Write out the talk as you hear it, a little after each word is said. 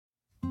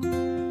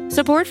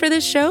Support for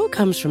this show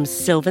comes from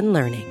Sylvan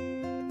Learning.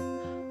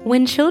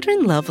 When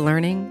children love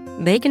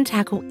learning, they can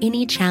tackle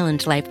any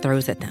challenge life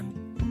throws at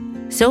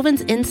them.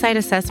 Sylvan's Insight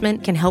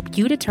Assessment can help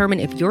you determine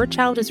if your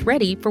child is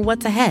ready for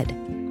what's ahead.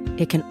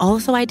 It can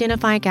also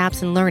identify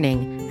gaps in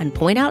learning and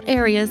point out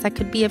areas that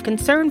could be of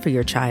concern for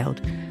your child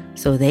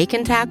so they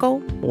can tackle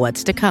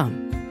what's to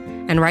come.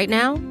 And right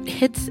now,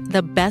 it's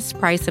the best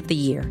price of the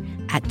year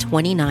at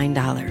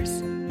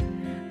 $29.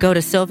 Go to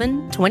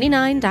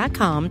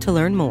sylvan29.com to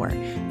learn more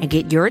and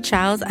get your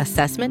child's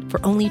assessment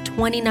for only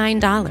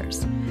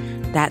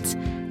 $29. That's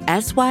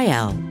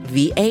SYLVAN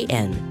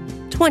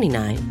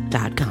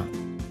 29.com.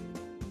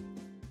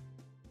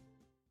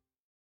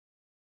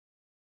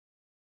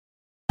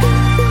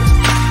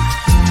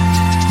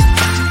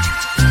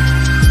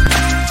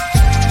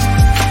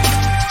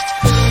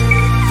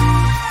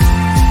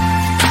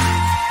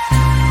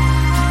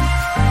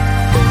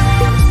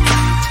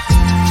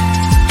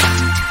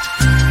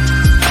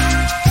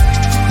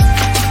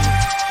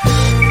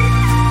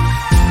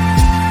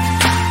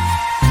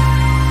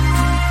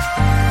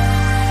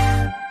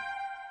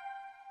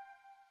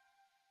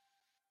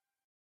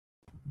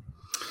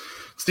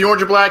 It's the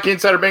Orange and Black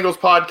Insider Bengals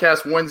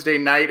podcast Wednesday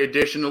night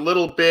edition, a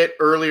little bit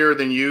earlier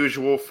than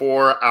usual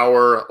for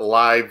our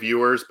live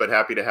viewers, but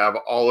happy to have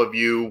all of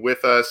you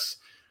with us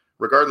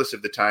regardless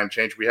of the time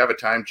change. We have a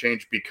time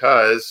change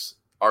because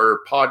our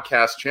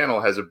podcast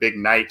channel has a big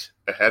night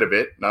ahead of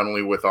it, not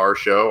only with our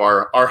show,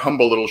 our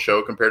humble little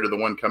show compared to the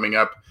one coming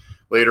up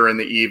later in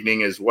the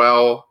evening as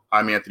well.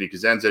 I'm Anthony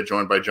Cosenza,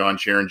 joined by John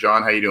Sheeran.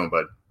 John, how you doing,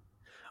 bud?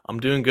 I'm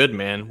doing good,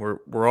 man.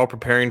 We're all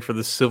preparing for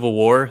the civil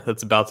war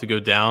that's about to go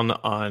down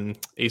on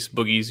Ace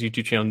Boogie's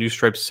YouTube channel, New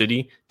Stripe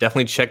City.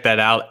 Definitely check that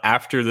out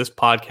after this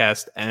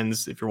podcast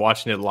ends. If you're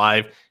watching it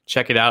live,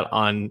 check it out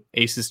on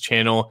Ace's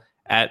channel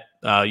at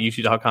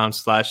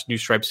youtube.com/New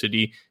Stripe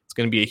City. It's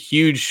going to be a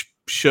huge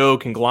show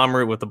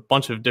conglomerate with a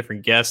bunch of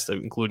different guests,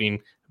 including,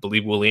 I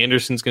believe, Willie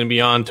Anderson's going to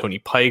be on, Tony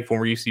Pike,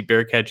 former UC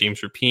Bearcat,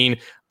 James Rapine, a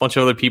bunch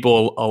of other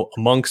people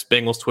amongst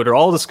Bengals Twitter,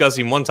 all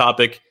discussing one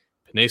topic,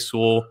 Penei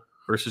Sewell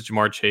versus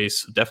Jamar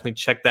Chase. So definitely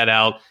check that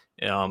out.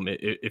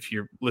 If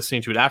you're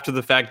listening to it after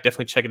the fact,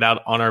 definitely check it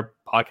out on our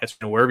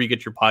podcast, wherever you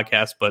get your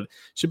podcast. But it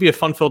should be a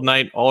fun-filled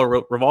night, all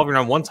revolving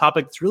around one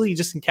topic that's really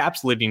just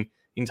encapsulating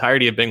the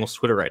entirety of Bengals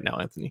Twitter right now,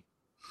 Anthony.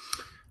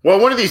 Well,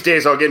 one of these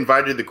days I'll get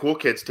invited to the cool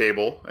kids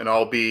table, and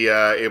I'll be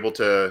able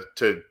to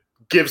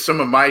give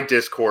some of my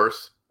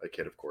discourse. I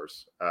kid, of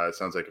course. It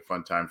sounds like a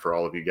fun time for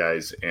all of you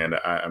guys, and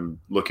I'm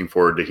looking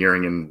forward to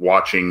hearing and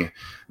watching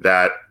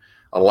that.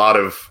 A lot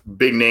of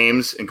big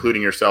names,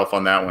 including yourself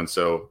on that one,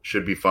 so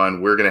should be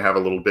fun. We're going to have a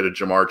little bit of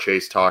Jamar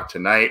Chase talk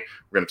tonight.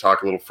 We're going to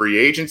talk a little free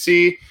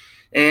agency,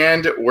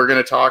 and we're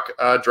going to talk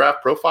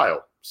draft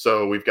profile.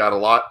 So we've got a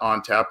lot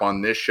on tap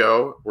on this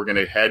show. We're going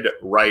to head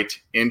right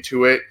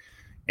into it,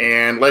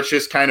 and let's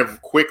just kind of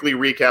quickly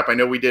recap. I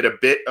know we did a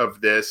bit of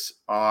this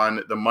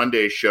on the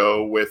Monday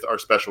show with our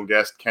special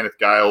guest, Kenneth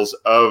Giles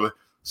of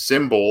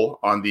Symbol,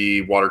 on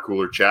the water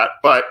cooler chat,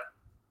 but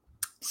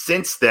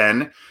since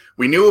then,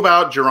 we knew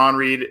about Jarran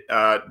Reed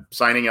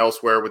signing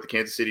elsewhere with the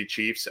Kansas City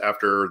Chiefs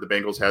after the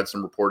Bengals had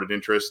some reported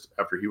interest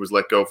after he was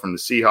let go from the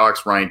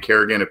Seahawks. Ryan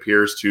Kerrigan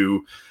appears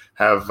to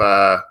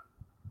have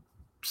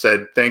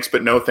said thanks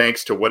but no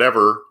thanks to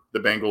whatever the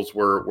Bengals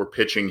were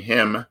pitching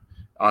him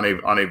on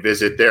a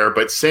visit there.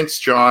 But since,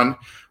 John,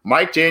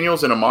 Mike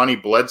Daniels and Amani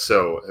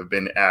Bledsoe have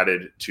been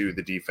added to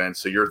the defense.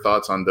 So your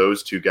thoughts on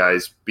those two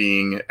guys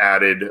being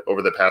added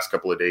over the past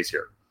couple of days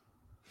here?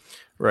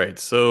 Right.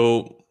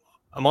 So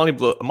Amani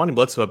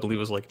Bledsoe, I believe,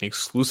 was like an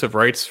exclusive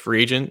rights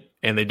free agent,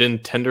 and they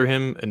didn't tender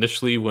him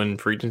initially when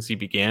free agency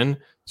began.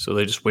 So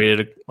they just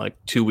waited like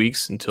 2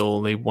 weeks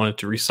until they wanted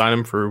to re-sign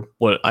him for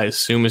what I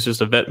assume is just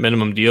a vet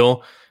minimum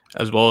deal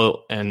as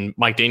well. And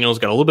Mike Daniels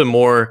got a little bit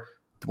more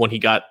when he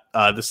got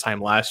this time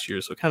last year.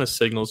 So it kind of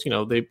signals,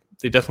 they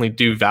definitely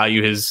do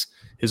value his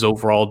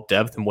overall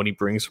depth and what he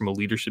brings from a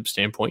leadership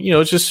standpoint.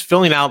 It's just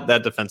filling out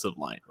that defensive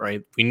line,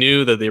 right? We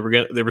knew that they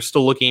were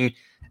still looking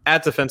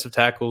at defensive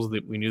tackles.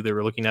 That we knew they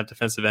were looking at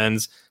defensive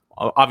ends.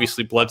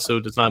 Obviously, Bledsoe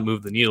does not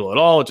move the needle at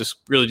all. It just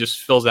really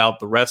fills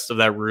out the rest of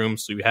that room.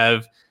 So you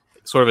have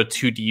sort of a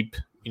two deep,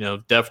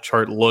 depth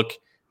chart look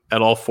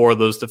at all four of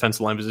those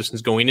defensive line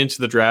positions going into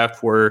the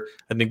draft, where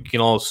I think you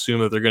can all assume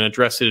that they're going to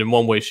address it in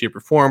one way, shape, or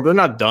form. But they're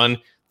not done.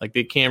 Like,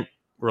 they can't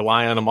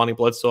rely on Amani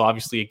Bledsoe,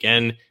 obviously,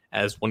 again,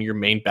 as one of your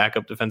main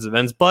backup defensive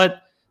ends.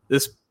 But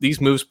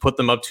these moves put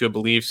them up to, I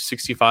believe,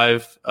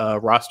 65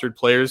 rostered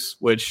players,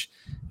 which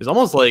is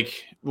almost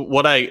like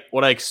what I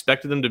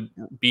expected them to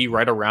be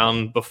right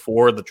around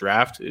before the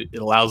draft. It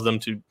allows them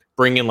to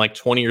bring in like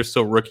 20 or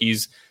so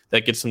rookies.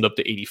 That gets them up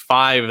to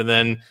 85, and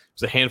then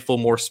there's a handful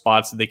more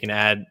spots that they can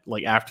add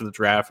like after the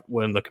draft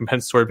when the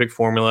compensatory pick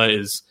formula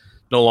is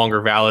no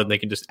longer valid. They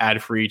can just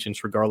add free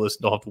agents regardless.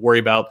 Don't have to worry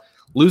about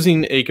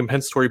losing a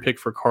compensatory pick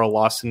for Carl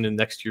Lawson in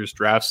next year's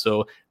draft.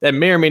 So that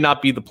may or may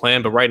not be the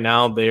plan, but right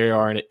now they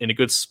are in a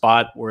good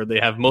spot where they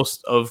have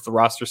most of the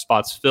roster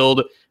spots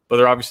filled, but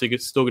they're obviously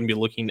still going to be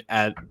looking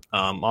at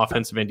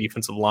offensive and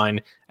defensive line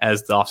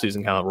as the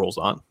offseason kind of rolls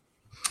on.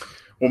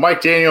 Well,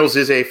 Mike Daniels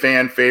is a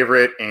fan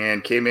favorite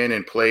and came in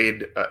and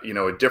played,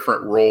 a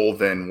different role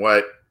than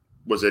what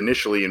was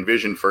initially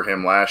envisioned for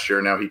him last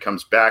year. Now he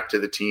comes back to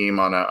the team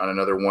on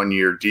another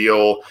 1-year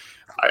deal.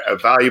 A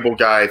valuable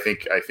guy. I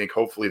think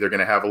hopefully they're going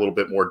to have a little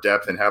bit more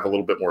depth and have a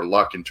little bit more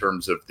luck in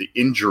terms of the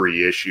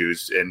injury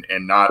issues and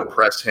not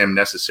press him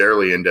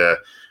necessarily into.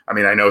 I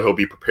mean, I know he'll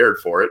be prepared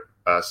for it.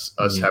 Us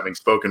having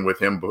spoken with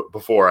him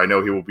before, I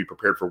know he will be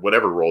prepared for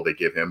whatever role they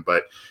give him.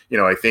 But,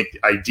 I think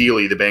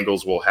ideally the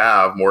Bengals will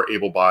have more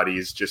able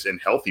bodies just in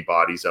healthy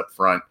bodies up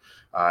front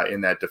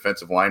in that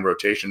defensive line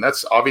rotation.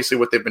 That's obviously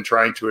what they've been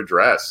trying to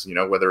address,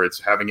 whether it's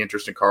having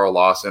interest in Carl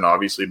Lawson,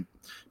 obviously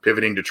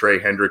pivoting to Trey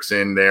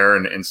Hendrickson there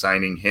and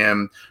signing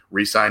him,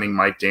 re-signing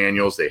Mike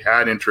Daniels. They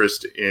had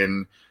interest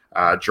in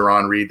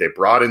Jerron Reed. They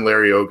brought in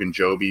Larry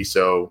Ogunjobi.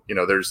 So,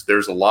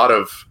 there's a lot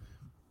of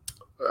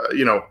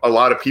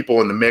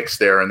people in the mix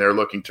there, and they're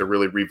looking to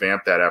really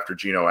revamp that after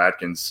Geno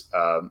Atkins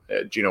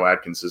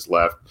has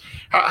left.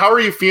 How are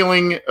you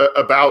feeling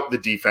about the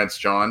defense,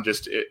 John?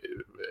 Just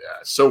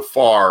so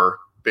far,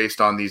 based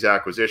on these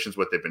acquisitions,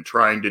 what they've been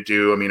trying to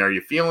do. I mean, are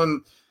you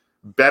feeling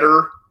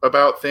better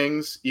about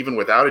things even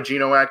without a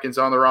Geno Atkins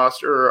on the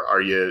roster?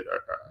 Or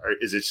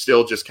is it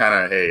still just kind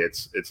of, hey,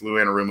 it's Lou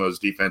Anarumo's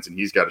defense, and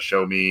he's got to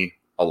show me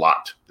a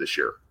lot this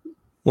year?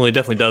 Well, he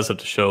definitely does have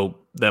to show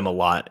them a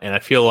lot, and I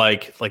feel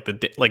like the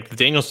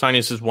Daniel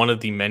signings is one of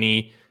the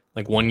many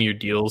 1-year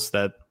deals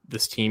that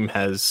this team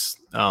has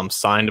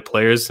signed to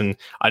players, and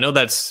I know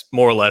that's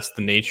more or less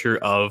the nature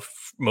of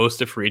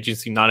most of free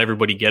agency. Not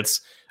everybody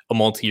gets a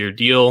multi-year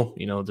deal.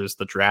 There's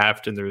the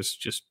draft, and there's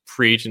just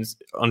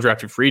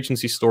undrafted free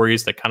agency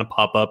stories that kind of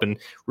pop up, and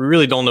we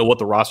really don't know what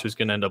the roster is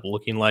going to end up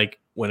looking like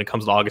when it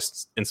comes to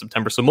August and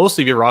September. So most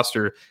of your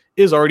roster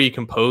is already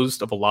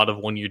composed of a lot of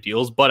 1-year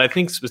deals, but I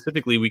think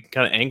specifically we can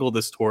kind of angle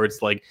this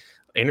towards Lou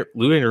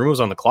Anarumo's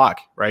on the clock,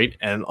 right?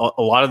 And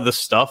a lot of the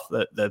stuff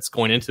that's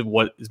going into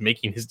what is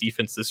making his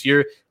defense this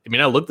year, it may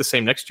not look the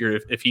same next year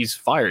if he's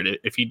fired,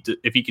 if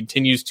he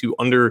continues to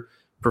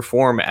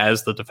underperform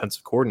as the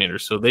defensive coordinator.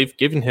 So they've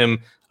given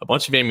him a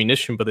bunch of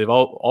ammunition, but they've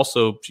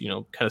also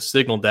kind of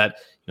signaled that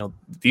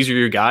these are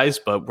your guys,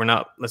 but we're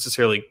not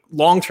necessarily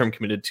long-term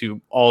committed to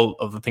all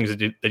of the things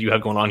that you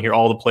have going on here,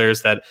 all the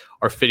players that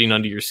are fitting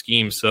under your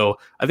scheme. So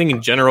I think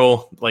in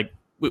general,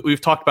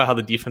 we've talked about how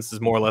the defense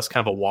is more or less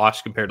kind of a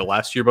wash compared to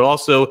last year, but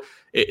also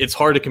it's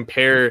hard to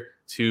compare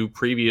to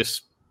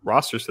previous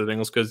rosters for the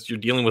Bengals because you're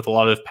dealing with a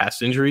lot of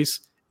past injuries.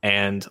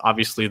 And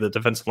obviously the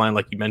defensive line,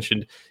 like you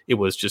mentioned, it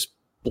was just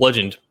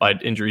bludgeoned by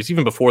injuries.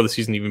 Even before the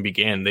season even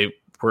began, they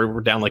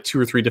were down 2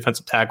 or 3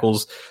 defensive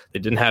tackles. They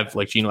didn't have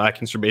Geno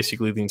Atkins for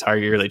basically the entire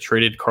year. They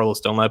traded Carlos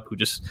Dunlap, who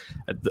just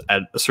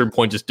at a certain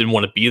point just didn't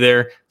want to be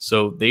there.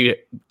 So they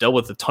dealt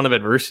with a ton of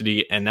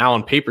adversity. And now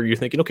on paper, you're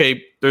thinking,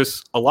 okay,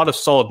 there's a lot of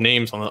solid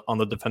names on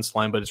the defensive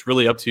line, but it's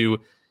really up to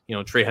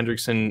Trey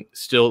Hendrickson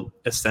still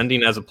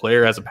ascending as a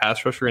player, as a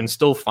pass rusher, and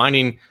still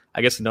finding,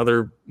 I guess,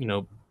 another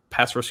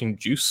pass rushing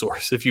juice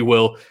source, if you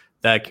will,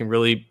 that can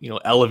really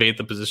elevate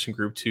the position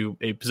group to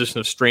a position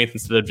of strength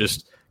instead of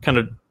just kind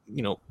of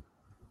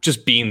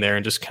just being there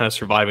and just kind of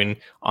surviving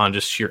on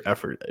just sheer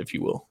effort, if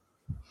you will.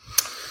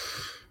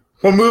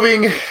 Well,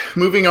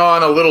 moving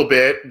on a little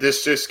bit,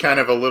 this just kind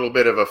of a little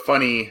bit of a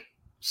funny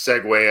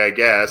segue, I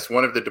guess.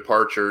 One of the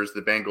departures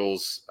the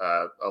Bengals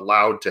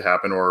allowed to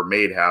happen or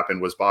made happen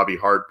was Bobby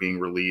Hart being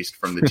released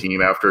from the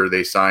team after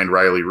they signed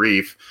Riley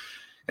Reif.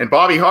 And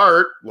Bobby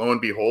Hart, lo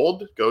and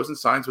behold, goes and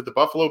signs with the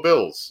Buffalo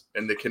Bills.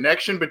 And the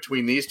connection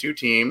between these two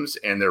teams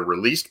and their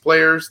released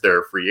players,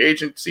 their free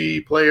agency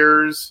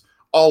players,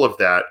 all of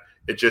that,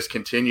 it just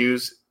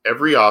continues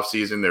every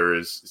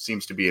offseason.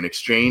 Seems to be an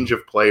exchange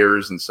of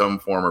players in some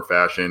form or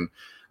fashion.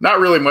 Not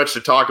really much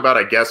to talk about,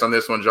 I guess, on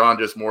this one, John,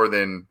 just more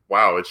than,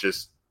 wow, it's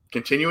just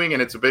continuing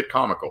and it's a bit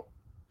comical.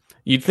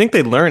 You'd think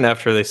they'd learn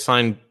after they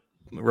signed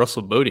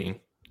Russell Bodine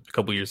a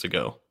couple years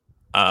ago.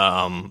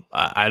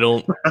 I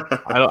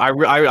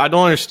don't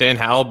understand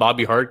how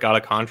Bobby Hart got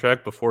a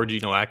contract before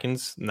Geno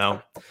Atkins.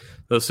 Now,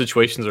 those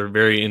situations are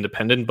very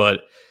independent,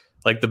 but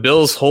the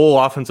Bills' whole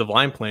offensive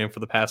line plan for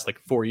the past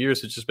 4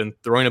 years has just been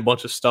throwing a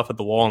bunch of stuff at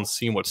the wall and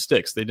seeing what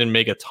sticks. They didn't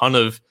make a ton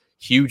of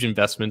huge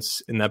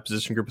investments in that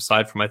position group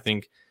aside from, I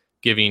think,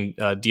 giving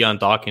Deion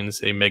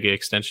Dawkins a mega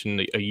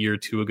extension a year or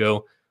two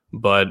ago.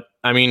 But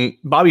I mean,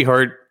 Bobby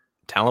Hart,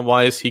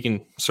 talent-wise, he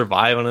can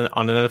survive on an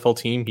NFL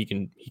team.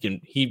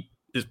 He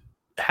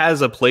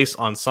has a place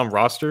on some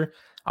roster.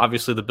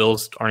 Obviously, the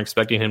Bills aren't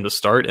expecting him to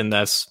start, and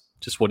that's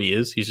just what he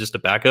is. He's just a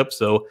backup.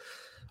 So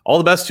all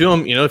the best to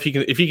him. If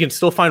he can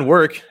still find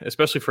work,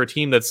 especially for a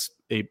team that's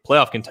a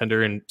playoff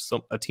contender and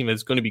a team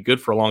that's going to be good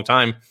for a long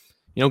time,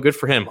 good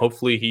for him.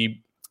 Hopefully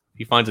he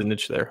finds a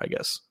niche there, I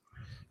guess.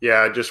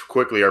 Yeah, just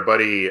quickly, our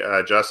buddy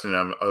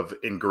Justin of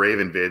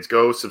Engraven Vids,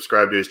 go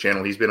subscribe to his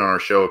channel. He's been on our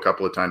show a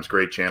couple of times.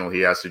 Great channel.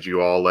 He asked that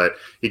you all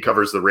he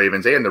covers the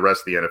Ravens and the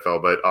rest of the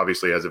NFL, but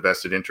obviously has a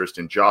vested interest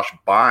in Josh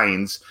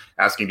Bynes,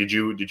 asking, did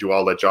you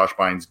all let Josh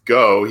Bynes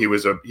go? He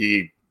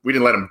we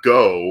didn't let him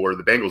go, or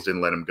the Bengals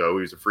didn't let him go.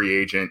 He was a free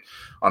agent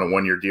on a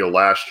 1-year deal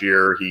last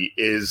year. He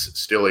is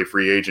still a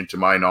free agent to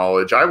my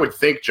knowledge. I would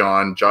think,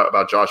 John,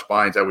 about Josh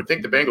Bynes, I would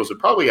think the Bengals would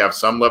probably have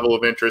some level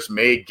of interest,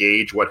 may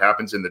gauge what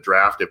happens in the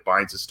draft if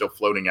Bynes is still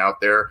floating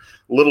out there. A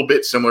little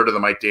bit similar to the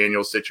Mike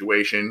Daniels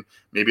situation,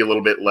 maybe a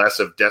little bit less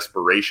of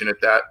desperation at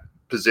that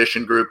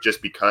position group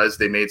just because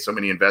they made so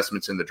many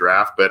investments in the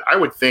draft. But I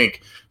would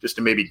think just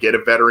to maybe get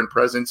a veteran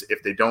presence,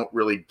 if they don't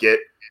really get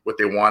what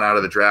they want out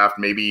of the draft,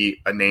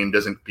 maybe a name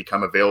doesn't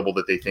become available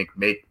that they think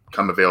may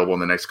come available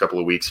in the next couple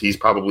of weeks. He's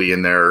probably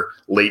in their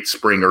late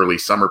spring, early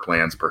summer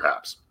plans,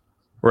 perhaps.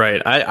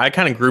 Right. I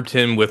kind of grouped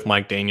him with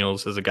Mike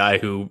Daniels as a guy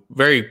who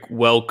very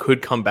well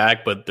could come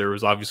back, but there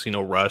was obviously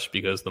no rush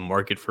because the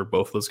market for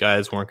both of those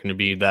guys weren't going to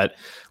be that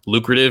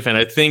lucrative. And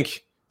I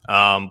think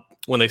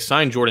when they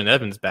signed Jordan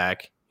Evans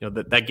back,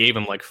 that gave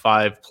him like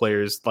 5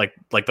 players, like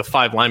the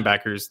 5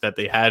 linebackers that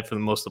they had for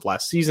the most of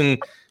last season.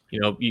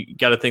 You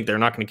got to think they're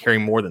not going to carry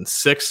more than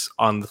 6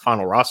 on the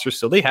final roster.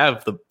 So they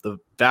have the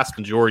vast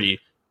majority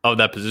of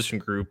that position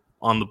group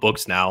on the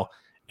books now.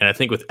 And I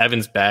think with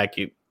Evans back,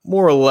 it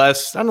more or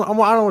less, I don't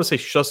want to say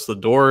shuts the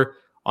door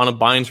on a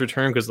Bynes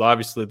return, because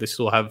obviously they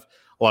still have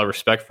a lot of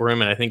respect for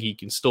him. And I think he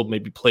can still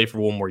maybe play for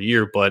one more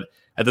year. But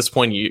at this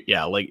point,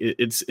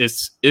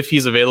 it's if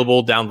he's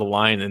available down the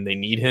line and they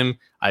need him,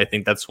 I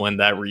think that's when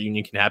that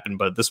reunion can happen.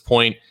 But at this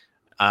point,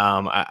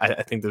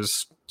 I think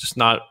there's just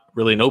not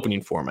really an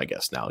opening for him, I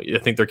guess, now. I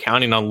think they're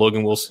counting on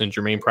Logan Wilson and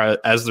Jermaine Pratt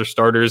as their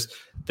starters.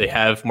 They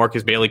have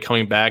Marcus Bailey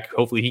coming back.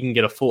 Hopefully he can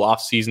get a full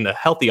offseason, a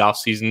healthy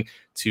offseason,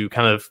 to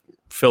kind of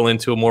fill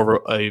into a more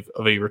of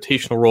a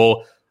rotational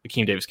role.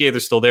 Akeem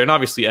Davis-Gaither's still there, and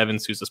obviously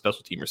Evans, who's a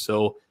special teamer.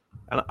 So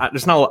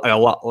there's not a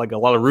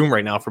lot of room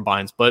right now for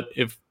Bynes, but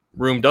if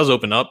room does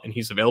open up and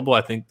he's available,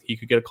 I think he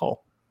could get a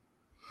call.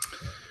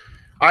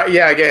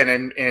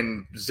 Again,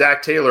 and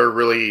Zach Taylor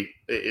really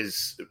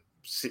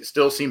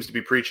still seems to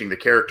be preaching the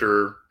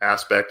character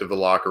aspect of the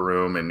locker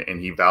room,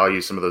 and he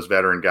values some of those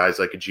veteran guys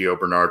like a Gio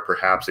Bernard,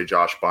 perhaps a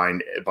Josh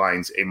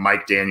Bynes, a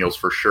Mike Daniels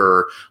for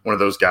sure, one of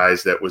those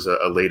guys that was a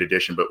late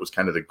addition but was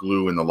kind of the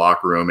glue in the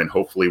locker room, and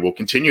hopefully will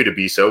continue to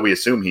be so. We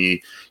assume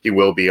he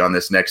will be on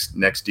this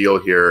next deal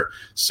here.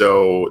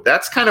 So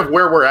that's kind of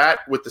where we're at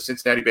with the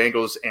Cincinnati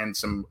Bengals and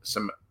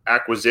some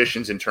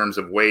acquisitions in terms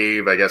of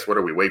wave. I guess, what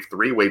are we, wave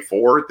 3, wave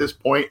 4 at this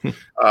point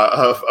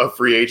of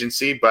free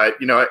agency? But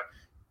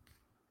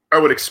I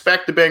would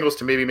expect the Bengals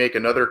to maybe make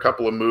another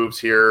couple of moves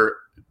here,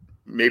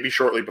 maybe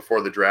shortly before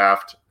the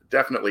draft,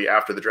 definitely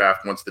after the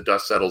draft, once the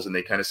dust settles and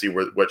they kind of see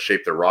what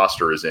shape their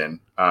roster is in.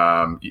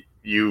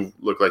 You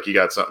look like you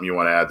got something you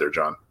want to add there,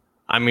 John.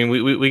 I mean,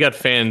 we got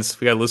fans,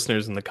 we got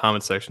listeners in the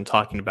comment section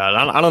talking about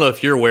it. I don't know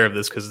if you're aware of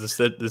this, because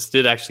this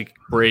did actually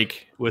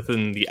break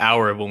within the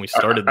hour of when we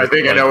started. I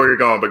think I know where you're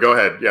going, but go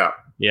ahead. Yeah.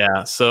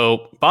 Yeah.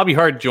 So Bobby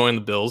Hart joined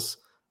the Bills.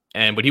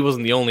 But he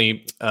wasn't the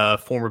only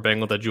former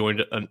Bengal that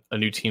joined a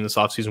new team this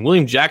offseason.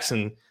 William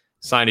Jackson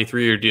signed a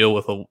 3-year deal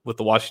with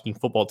the Washington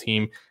football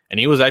team, and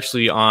he was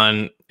actually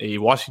on a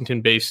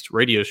Washington-based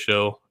radio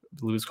show. I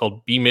believe it was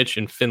called B. Mitch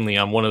and Finley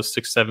on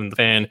 106.7 The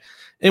Fan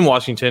in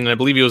Washington. And I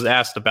believe he was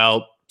asked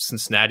about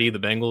Cincinnati, the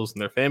Bengals,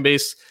 and their fan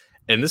base.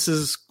 And this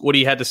is what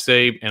he had to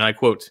say, and I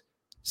quote,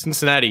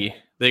 "Cincinnati,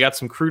 they got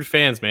some crude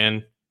fans,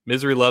 man.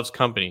 Misery loves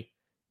company.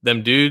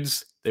 Them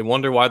dudes, they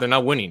wonder why they're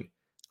not winning.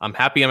 I'm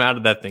happy I'm out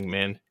of that thing,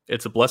 man.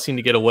 It's a blessing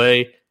to get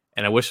away,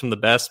 and I wish them the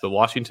best. But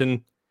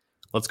Washington,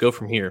 let's go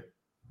from here."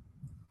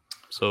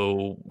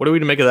 So what are we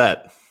to make of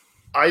that?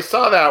 I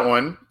saw that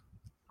one,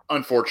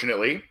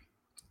 unfortunately.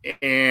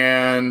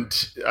 And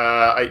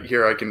I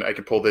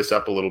can pull this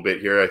up a little bit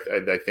here.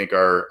 I think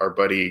our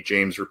buddy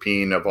James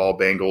Rapine of All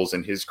Bengals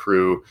and his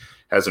crew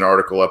has an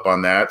article up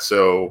on that.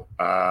 So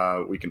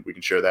we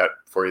can share that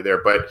for you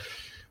there. But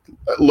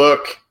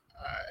look,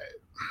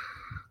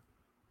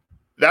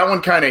 that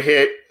one kind of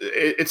hit.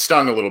 It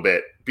stung a little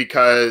bit,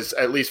 because,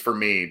 at least for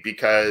me,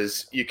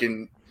 because you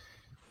can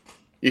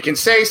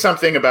say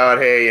something about,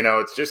 hey,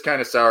 it's just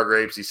kind of sour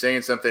grapes. He's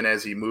saying something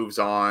as he moves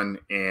on,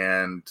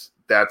 and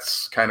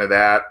that's kind of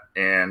that.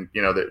 And,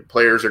 the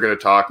players are going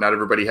to talk. Not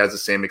everybody has the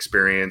same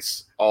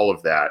experience, all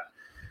of that.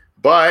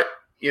 But,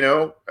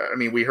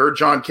 we heard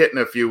John Kitten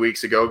a few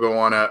weeks ago go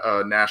on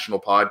a national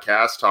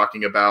podcast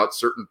talking about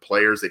certain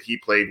players that he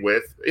played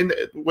with in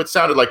what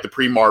sounded like the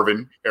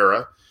pre-Marvin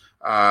era.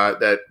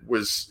 That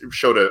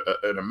showed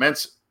an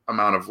immense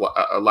amount of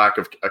a lack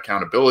of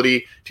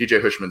accountability.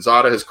 TJ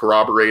Hushmanzada has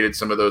corroborated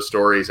some of those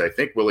stories. I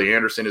think Willie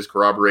Anderson has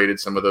corroborated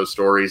some of those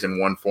stories in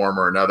one form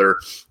or another.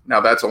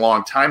 Now, that's a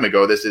long time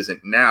ago. This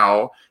isn't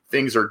now.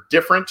 Things are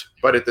different,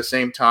 but at the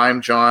same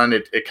time, John,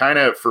 it kind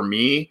of, for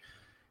me,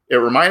 it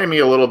reminded me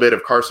a little bit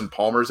of Carson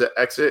Palmer's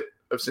exit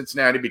of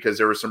Cincinnati, because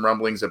there were some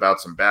rumblings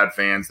about some bad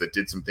fans that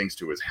did some things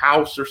to his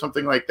house or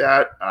something like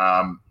that.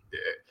 I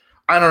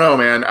don't know,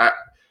 man.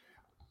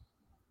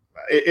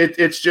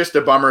 It's just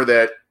a bummer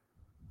that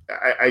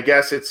I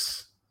guess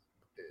it's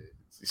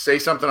say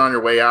something on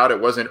your way out.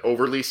 It wasn't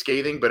overly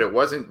scathing, but it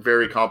wasn't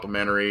very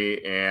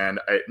complimentary. And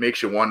it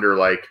makes you wonder,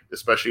 like,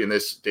 especially in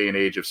this day and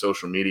age of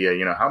social media,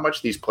 how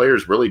much these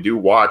players really do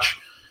watch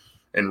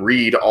and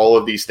read all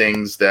of these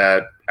things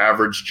that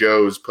average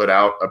Joes put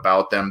out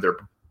about them, their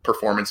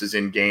performances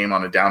in game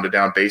on a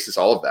down-to-down basis,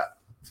 all of that.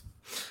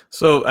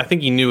 So I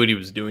think he knew what he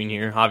was doing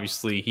here.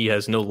 Obviously, he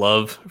has no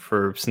love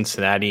for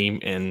Cincinnati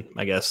and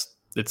I guess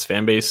its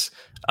fan base.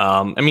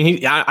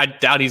 I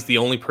doubt he's the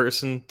only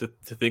person to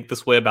think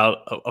this way about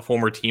a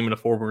former team in a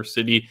former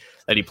city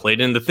that he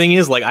played in. The thing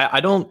is, like, I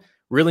don't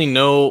really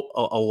know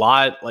a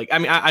lot. Like,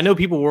 I know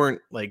people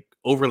weren't like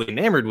overly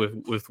enamored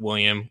with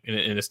William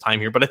in his time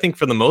here, but I think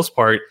for the most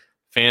part,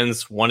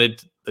 fans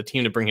wanted the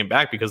team to bring him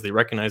back because they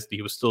recognized that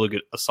he was still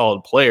a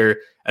solid player.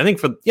 I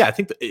think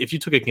that if you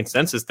took a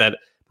consensus that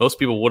most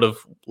people would have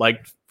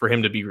liked for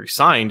him to be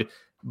re-signed,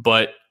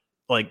 but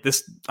like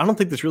this, I don't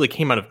think this really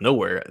came out of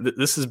nowhere.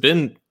 This has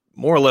been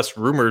more or less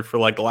rumored for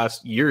like the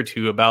last year or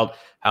two about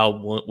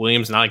how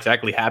Williams not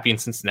exactly happy in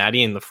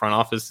Cincinnati and the front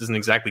office isn't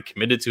exactly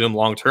committed to him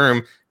long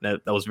term.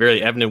 That was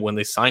very evident when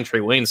they signed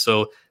Trey Waynes.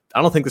 So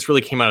I don't think this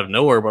really came out of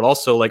nowhere, but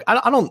also like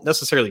I don't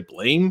necessarily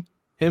blame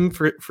him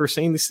for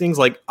saying these things.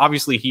 Like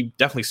obviously he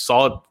definitely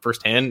saw it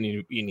firsthand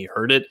and he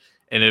heard it.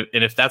 And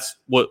if that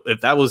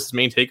was his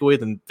main takeaway,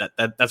 then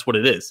that's what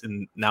it is.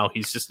 And now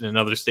he's just in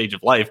another stage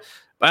of life.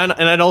 And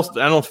I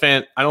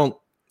don't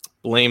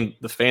blame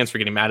the fans for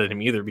getting mad at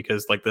him either,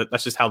 because like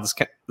that's just how this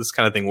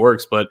kind of thing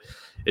works. But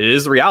it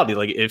is the reality.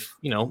 Like if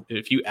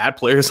you add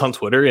players on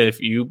Twitter and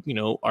if you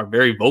are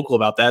very vocal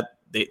about that,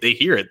 they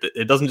hear it.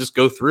 It doesn't just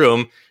go through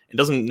them. It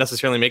doesn't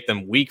necessarily make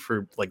them weak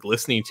for like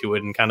listening to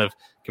it and kind of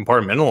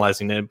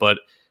compartmentalizing it. But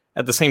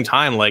at the same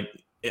time, like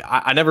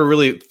I never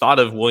really thought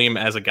of William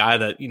as a guy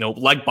that,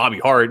 like Bobby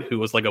Hart, who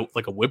was like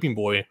a whipping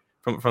boy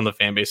from the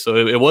fan base. So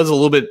it was a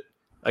little bit,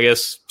 I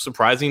guess,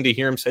 surprising to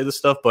hear him say this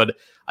stuff, but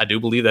I do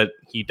believe that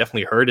he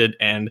definitely heard it.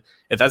 And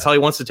if that's how he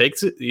wants to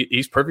take it,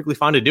 he's perfectly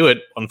fine to do it.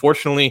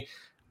 Unfortunately,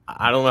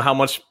 I don't know how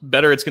much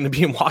better it's going to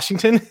be in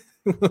Washington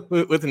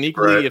with an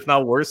equally, right, if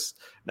not worse,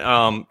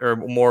 or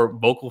more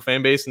vocal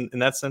fan base in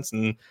that sense.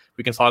 And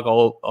we can talk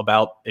all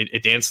about a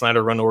Dan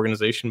Snyder run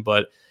organization,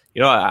 but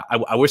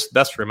I wish the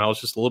best for him. I was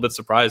just a little bit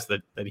surprised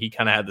that he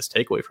kind of had this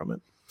takeaway from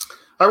it.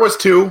 I was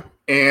too.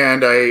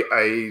 And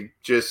I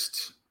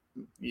just,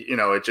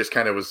 it just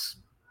kind of was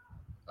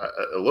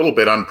a little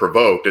bit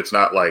unprovoked. It's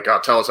not like,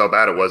 tell us how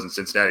bad it was in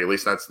Cincinnati. At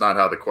least that's not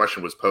how the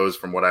question was posed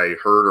from what I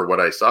heard or what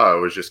I saw.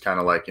 It was just kind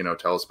of like,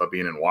 tell us about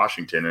being in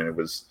Washington. And it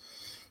was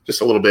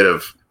just a little bit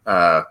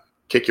of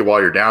kick you while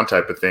you're down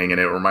type of thing.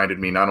 And it reminded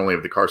me not only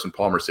of the Carson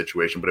Palmer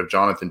situation, but of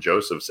Jonathan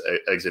Joseph's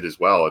exit as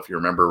well. If you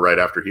remember, right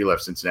after he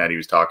left Cincinnati, he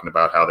was talking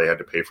about how they had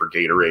to pay for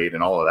Gatorade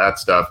and all of that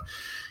stuff.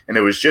 And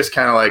it was just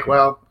kind of like,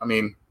 well, I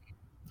mean,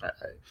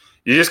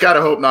 you just got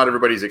to hope not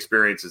everybody's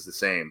experience is the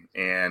same.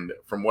 And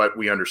from what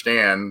we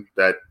understand,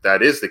 that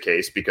is the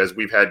case, because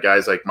we've had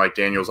guys like Mike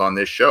Daniels on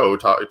this show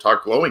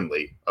talk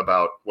glowingly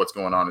about what's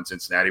going on in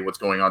Cincinnati, what's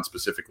going on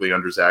specifically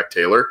under Zach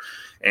Taylor.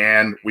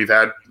 And we've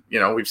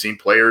seen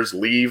players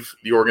leave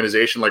the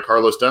organization like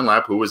Carlos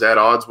Dunlap, who was at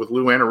odds with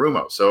Lou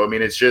Anarumo. So, I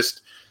mean, it's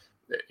just,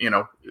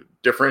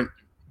 different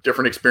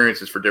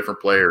experiences for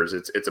different players.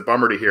 It's a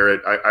bummer to hear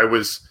it.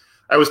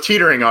 I was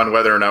teetering on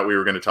whether or not we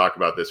were going to talk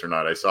about this or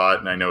not. I saw it,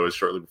 and I know it was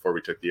shortly before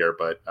we took the air,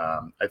 but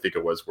I think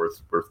it was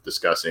worth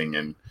discussing.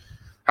 And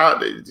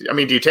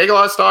do you take a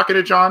lot of stock in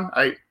it, John?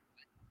 I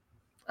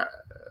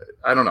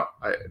don't know.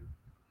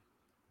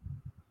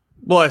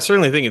 Well, I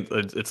certainly think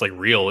it's like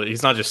real.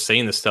 He's not just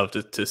saying this stuff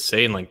to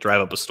say and like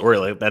drive up a story.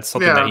 Like that's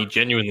something that he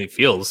genuinely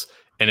feels.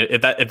 And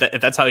if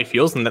that's how he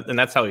feels, then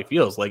that's how he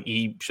feels. Like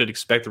he should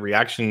expect the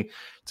reaction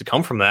to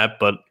come from that.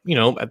 But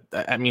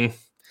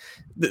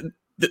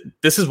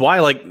this is why,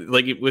 like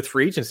with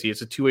free agency,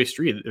 it's a two-way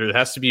street. There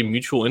has to be a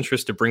mutual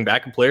interest to bring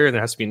back a player, and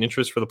there has to be an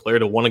interest for the player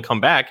to want to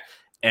come back.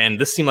 And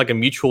this seemed like a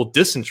mutual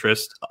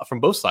disinterest from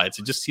both sides.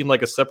 It just seemed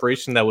like a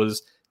separation that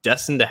was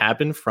destined to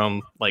happen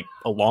from like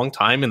a long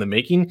time in the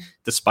making,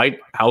 despite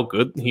how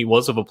good he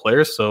was of a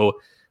player. So,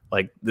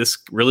 like, this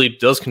really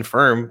does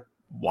confirm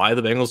why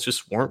the Bengals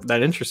just weren't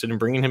that interested in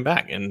bringing him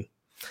back. And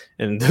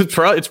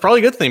it's probably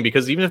a good thing,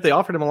 because even if they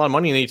offered him a lot of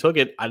money and he took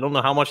it, I don't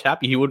know how much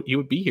happy he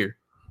would be here.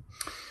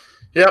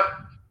 Yep.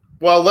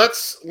 Well,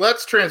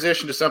 let's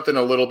transition to something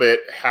a little bit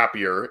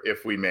happier,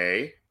 if we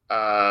may.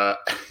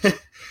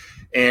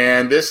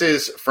 And this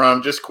is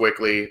from, just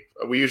quickly,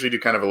 we usually do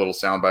kind of a little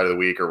soundbite of the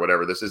week or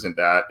whatever. This isn't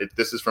that.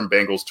 This is from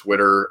Bengals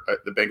Twitter,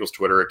 the Bengals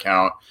Twitter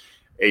account,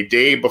 a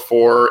day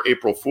before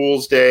April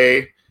Fool's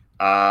Day.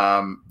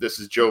 This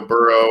is Joe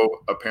Burrow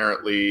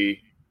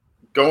apparently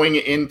going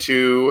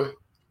into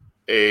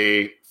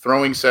a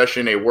throwing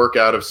session, a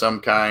workout of some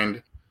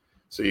kind.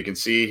 So you can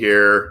see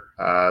here,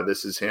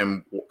 this is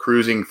him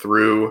cruising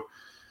through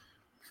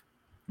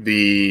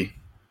the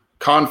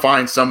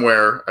confines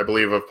somewhere, I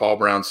believe, of Paul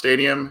Brown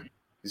Stadium.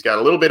 He's got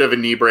a little bit of a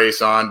knee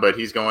brace on, but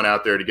he's going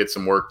out there to get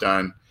some work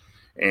done.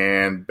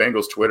 And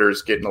Bengals Twitter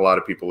is getting a lot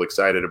of people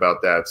excited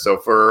about that. So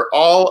for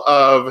all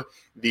of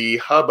the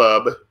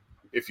hubbub,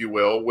 if you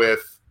will,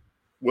 with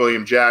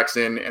William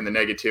Jackson and the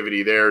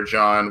negativity there,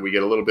 John, we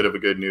get a little bit of a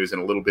good news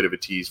and a little bit of a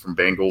tease from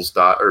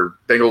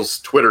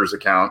Bengals Twitter's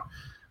account.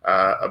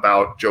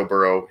 about Joe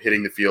Burrow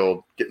hitting the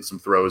field, getting some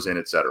throws in,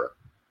 etc.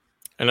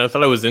 And I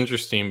thought it was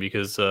interesting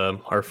because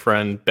our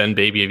friend Ben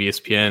Baby of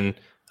ESPN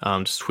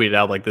just tweeted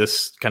out like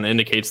this kind of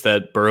indicates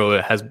that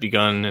Burrow has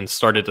begun and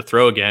started to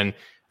throw again.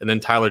 And then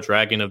Tyler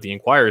Dragon of the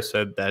Inquirer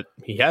said that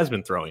he has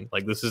been throwing.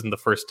 Like, this isn't the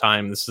first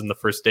time. This isn't the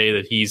first day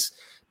that he's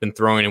been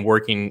throwing and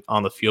working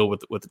on the field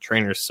with the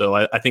trainers. So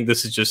I think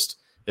this is just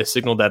a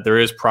signal that there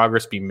is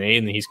progress being made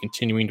and he's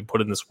continuing to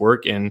put in this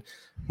work. And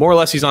more or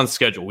less, he's on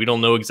schedule. We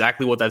don't know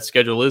exactly what that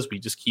schedule is. We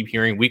just keep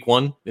hearing week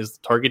 1 is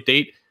the target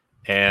date.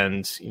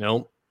 And,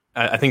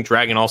 I think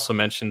Dragon also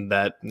mentioned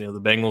that,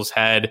 the Bengals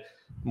had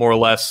more or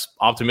less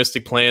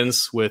optimistic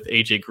plans with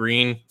AJ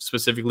Green,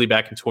 specifically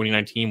back in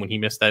 2019 when he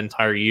missed that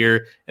entire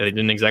year, and they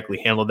didn't exactly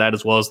handle that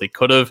as well as they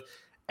could have.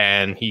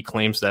 And he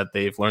claims that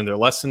they've learned their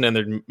lesson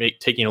and they're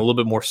taking a little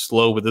bit more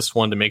slow with this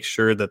one to make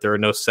sure that there are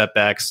no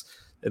setbacks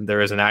and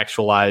there is an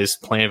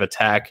actualized plan of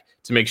attack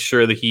to make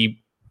sure that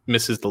he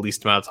misses the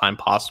least amount of time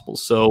possible.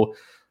 So,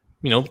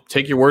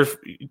 take your word,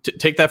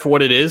 take that for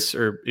what it is,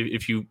 or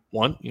if you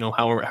want,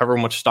 however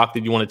much stock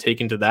that you want to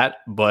take into that.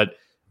 But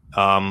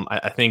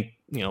I think,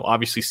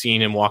 obviously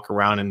seeing him walk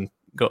around and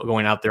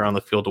going out there on the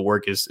field to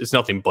work is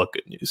nothing but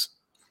good news.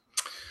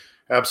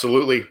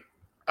 Absolutely.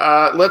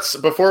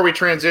 Before we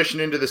transition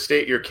into the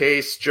state your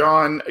case,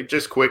 John,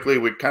 just quickly,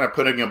 we're kind of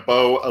putting a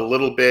bow a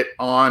little bit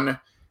on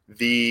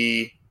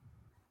the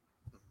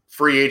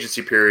free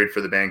agency period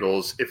for the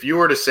Bengals. If you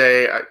were to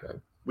say,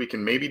 we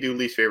can maybe do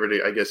least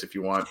favorite, I guess, if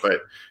you want,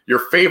 but your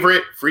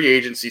favorite free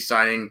agency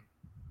signing,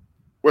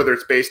 whether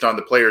it's based on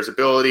the player's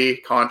ability,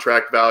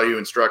 contract value,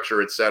 and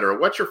structure, et cetera.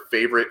 What's your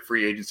favorite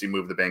free agency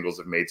move the Bengals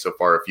have made so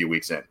far a few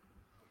weeks in?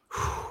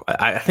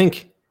 I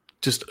think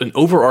just from an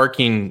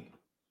overarching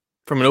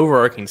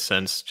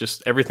sense,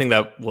 just everything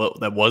that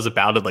was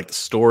about it, like the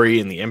story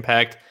and the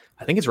impact.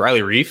 I think it's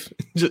Riley Reif.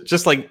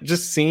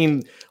 just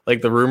seeing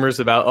like the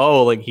rumors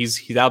about,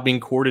 he's out being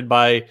courted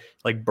by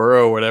like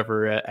Burrow or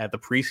whatever at the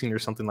precinct or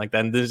something like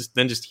that. And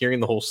then just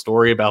hearing the whole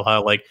story about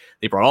how like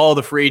they brought all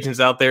the free agents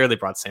out there. They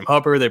brought Sam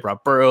Hubbard, they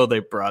brought Burrow, they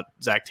brought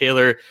Zach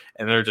Taylor,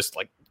 and they're just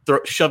like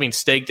shoving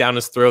steak down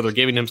his throat. They're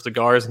giving him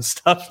cigars and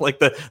stuff like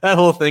that. That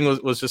whole thing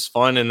was just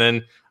fun. And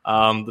then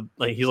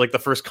he's like the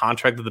first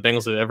contract that the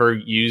Bengals have ever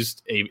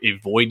used a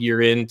void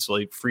year in, so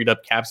like freed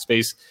up cap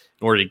space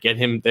in order to get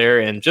him there.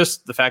 And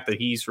just the fact that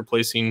he's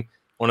replacing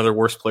one of their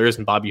worst players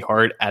in Bobby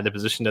Hart at a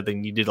position that they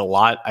needed a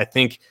lot. I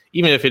think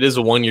even if it is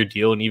a 1-year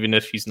deal, and even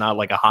if he's not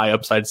like a high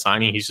upside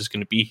signing, he's just going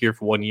to be here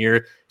for 1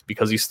 year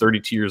because he's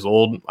 32 years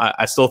old.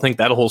 I still think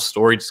that whole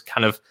story just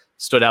kind of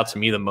stood out to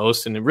me the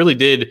most. And it really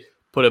did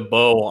put a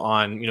bow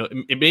on,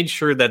 it made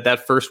sure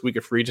that first week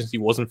of free agency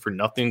wasn't for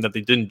nothing, that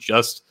they didn't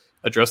just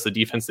address the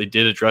defense. They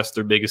did address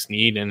their biggest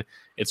need. And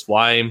it's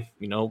why,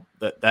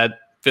 that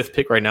 5th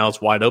pick right now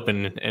is wide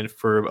open and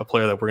for a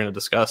player that we're going to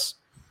discuss.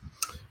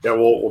 Yeah,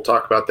 we'll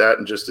talk about that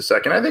in just a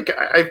second. I think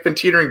I've been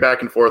teetering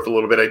back and forth a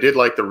little bit. I did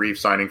like the Reeve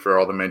signing for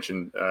all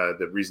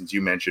the reasons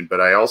you mentioned,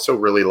 but I also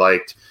really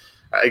liked –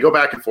 I go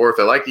back and forth.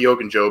 I like the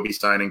Ogunjobi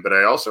signing, but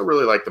I also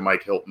really like the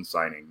Mike Hilton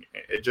signing,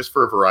 just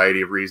for a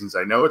variety of reasons.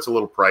 I know it's a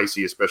little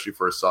pricey, especially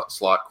for a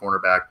slot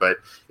cornerback, but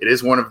it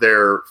is one of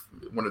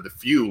the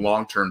few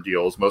long-term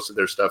deals. Most of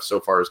their stuff so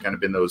far has kind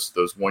of been those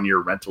 1-year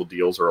rental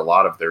deals, or a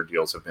lot of their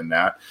deals have been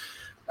that.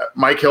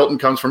 Mike Hilton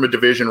comes from a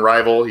division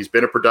rival. He's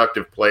been a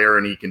productive player,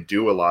 and he can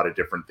do a lot of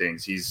different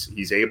things.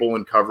 He's able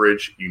in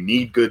coverage. You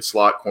need good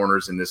slot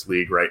corners in this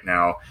league right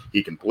now.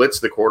 He can blitz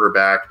the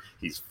quarterback.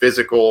 He's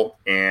physical,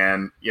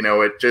 and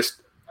it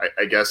just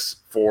I guess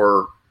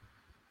for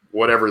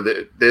whatever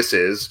this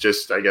is,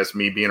 just I guess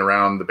me being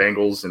around the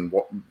Bengals and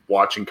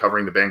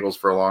covering the Bengals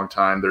for a long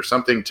time, there's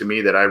something to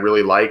me that I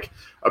really like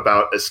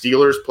about a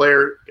Steelers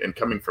player and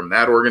coming from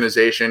that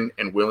organization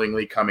and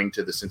willingly coming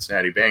to the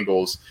Cincinnati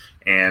Bengals,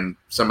 and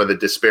some of the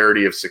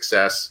disparity of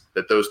success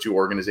that those two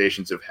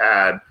organizations have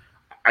had.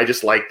 I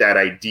just like that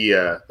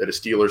idea that a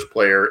Steelers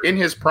player in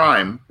his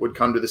prime would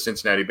come to the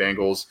Cincinnati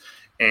Bengals,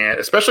 and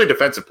especially a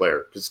defensive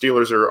player, because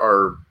Steelers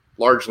are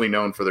largely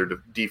known for their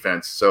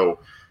defense. So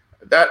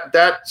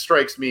that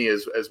strikes me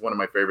as one of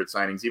my favorite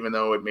signings, even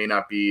though it may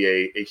not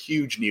be a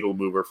huge needle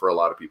mover for a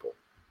lot of people.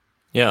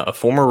 Yeah, a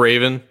former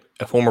Raven,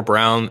 a former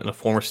Brown, and a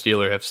former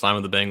Steeler have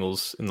signed with the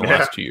Bengals in the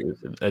last 2 years.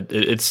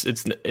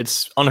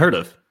 It's unheard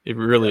of. It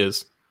really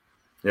is.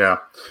 Yeah.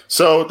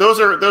 So those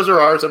are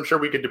ours. I'm sure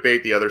we could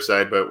debate the other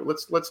side, but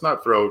let's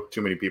not throw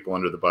too many people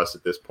under the bus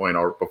at this point,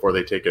 or before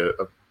they take a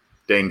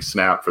dang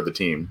snap for the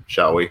team,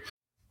 shall we?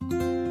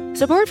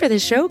 Support for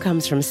this show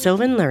comes from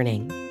Sylvan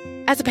Learning.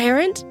 As a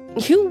parent,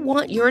 you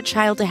want your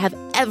child to have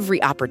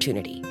every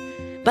opportunity,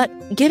 but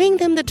giving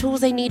them the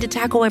tools they need to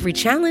tackle every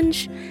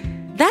challenge,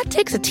 that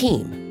takes a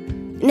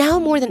team. Now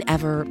more than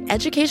ever,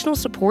 educational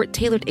support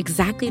tailored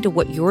exactly to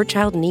what your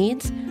child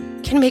needs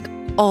can make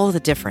all the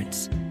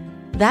difference.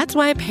 That's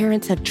why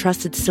parents have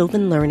trusted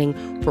Sylvan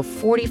Learning for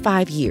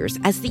 45 years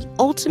as the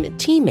ultimate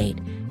teammate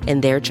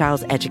in their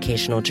child's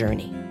educational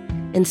journey,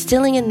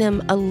 instilling in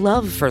them a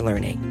love for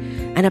learning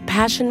and a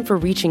passion for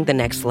reaching the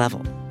next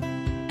level.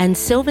 And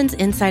Sylvan's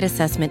Insight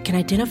Assessment can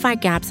identify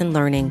gaps in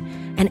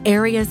learning and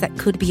areas that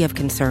could be of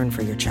concern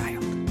for your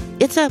child.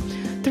 It's a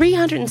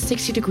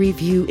 360-degree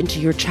view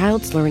into your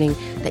child's learning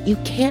that you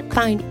can't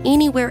find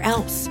anywhere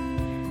else,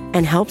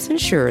 and helps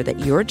ensure that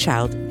your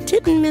child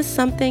didn't miss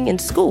something in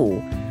school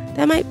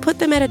that might put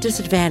them at a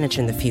disadvantage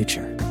in the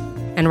future.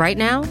 And right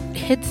now,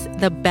 it's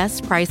the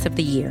best price of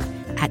the year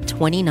at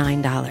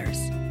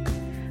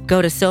 $29.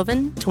 Go to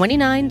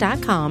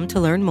sylvan29.com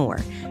to learn more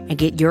and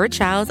get your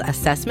child's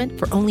assessment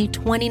for only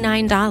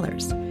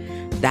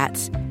 $29.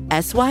 That's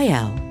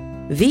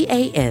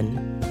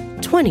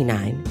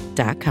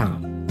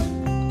SYLVAN29.com.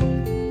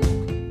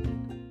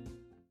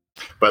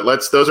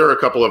 But those are a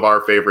couple of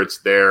our favorites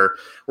there.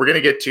 We're going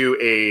to get to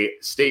a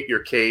state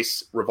your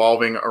case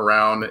revolving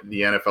around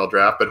the NFL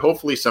draft, but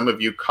hopefully some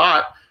of you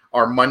caught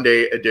our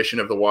Monday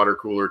edition of the Water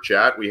Cooler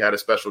Chat. We had a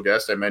special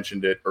guest. I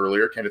mentioned it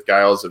earlier, Kenneth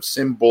Giles of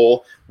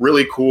Symbol,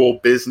 really cool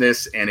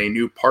business and a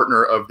new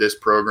partner of this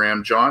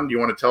program. John, do you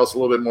want to tell us a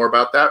little bit more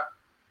about that?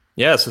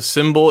 Yeah, so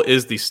Symbol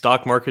is the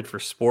stock market for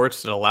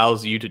sports that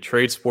allows you to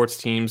trade sports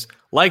teams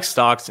like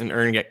stocks and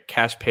earn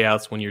cash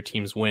payouts when your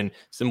teams win.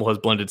 Symbol has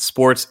blended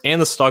sports and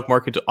the stock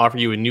market to offer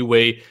you a new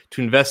way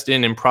to invest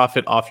in and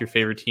profit off your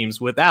favorite teams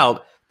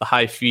without the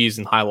high fees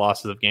and high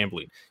losses of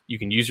gambling. You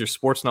can use your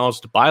sports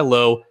knowledge to buy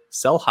low,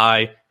 sell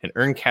high, and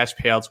earn cash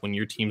payouts when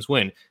your teams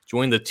win.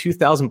 Join the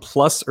 2,000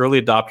 plus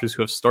early adopters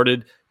who have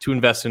started to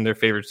invest in their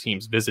favorite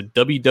teams. Visit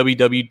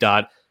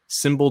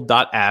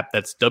www.symbol.app.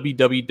 That's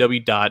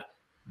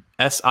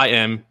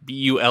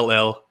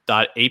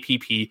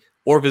www.simbull.app,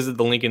 or visit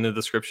the link in the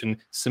description,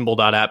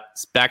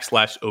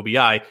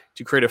 symbol.app/OBI,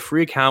 to create a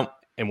free account.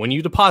 And when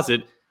you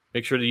deposit,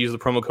 make sure to use the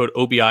promo code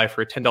OBI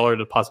for a $10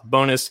 deposit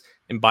bonus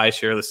and buy a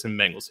share of the Sim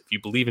Bengals if you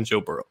believe in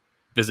Joe Burrow.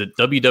 Visit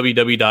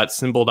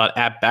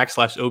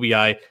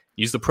www.symbol.app/OBI.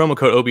 Use the promo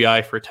code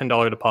OBI for a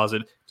 $10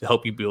 deposit to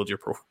help you build your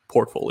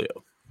portfolio.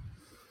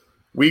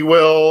 We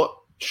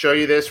will show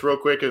you this real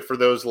quick for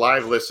those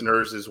live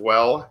listeners as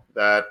well,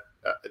 that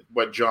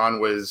what John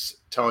was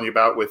telling you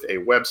about with a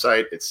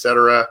website,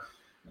 etc.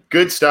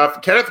 Good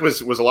stuff. Kenneth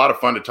was a lot of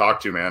fun to talk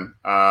to, man.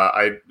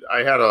 I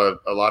had a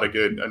lot of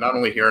good, not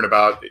only hearing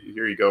about,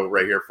 here you go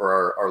right here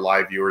for our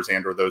live viewers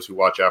and or those who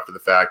watch after the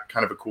fact,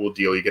 kind of a cool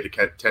deal. You get a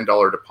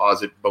 $10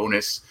 deposit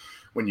bonus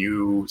when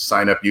you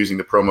sign up using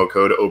the promo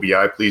code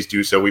OBI. Please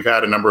do so. We've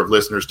had a number of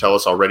listeners tell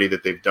us already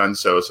that they've done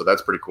so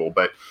that's pretty cool.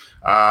 But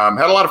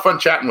had a lot of fun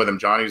chatting with him,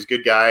 John. He was a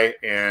good guy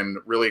and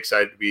really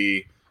excited to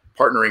be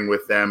partnering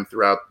with them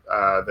throughout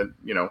the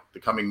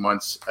coming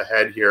months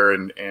ahead here,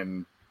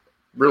 and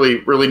really,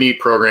 really neat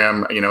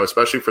program,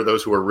 especially for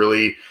those who are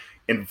really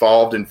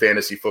involved in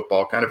fantasy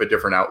football, kind of a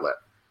different outlet.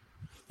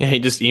 Yeah, he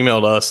just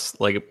emailed us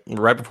like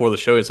right before the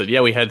show. He said,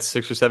 yeah, we had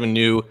 6 or 7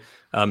 new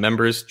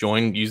members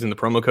join using the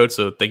promo code.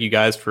 So thank you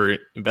guys for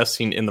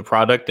investing in the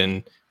product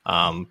and,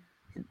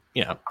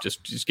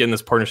 just getting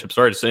this partnership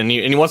started. So, and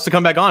he wants to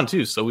come back on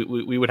too. So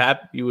we would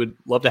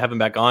love to have him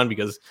back on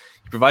because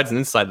he provides an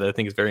insight that I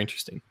think is very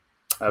interesting.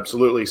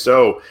 Absolutely.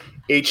 So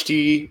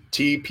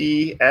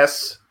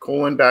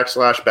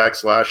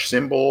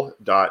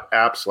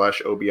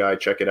https://symbol.app/OBI.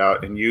 Check it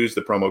out and use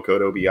the promo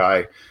code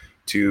OBI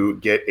to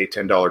get a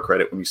 $10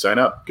 credit when you sign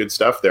up. Good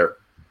stuff there.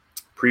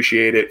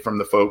 Appreciate it from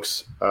the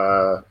folks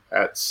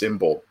at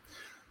Symbol.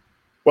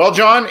 Well,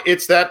 John,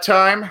 it's that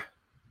time.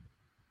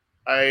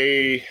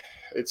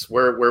 It's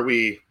where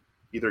we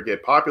either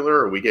get popular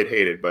or we get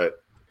hated,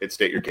 but it's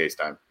state your case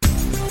time.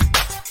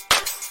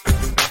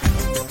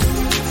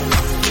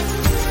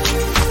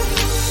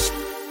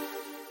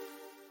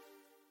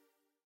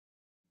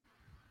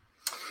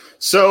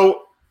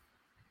 So,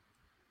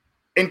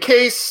 in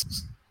case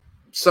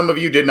some of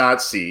you did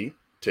not see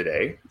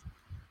today,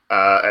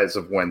 as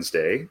of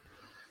Wednesday,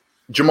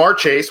 Jamar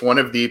Chase, one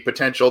of the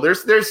potential,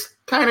 there's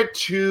kind of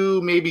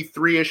 2, maybe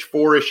 3-ish,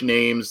 4-ish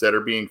names that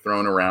are being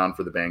thrown around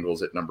for the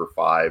Bengals at number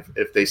 5,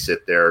 if they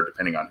sit there,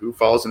 depending on who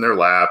falls in their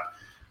lap.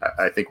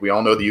 I think we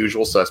all know the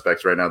usual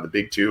suspects right now. The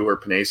big 2 are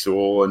Penei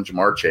Sewell and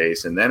Jamar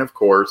Chase. And then, of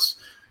course,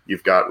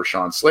 you've got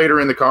Rashawn Slater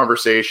in the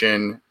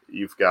conversation.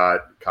 You've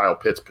got Kyle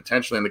Pitts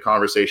potentially in the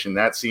conversation.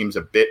 That seems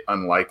a bit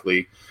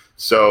unlikely.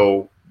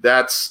 So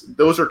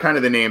those are kind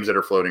of the names that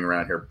are floating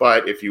around here.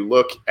 But if you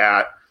look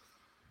at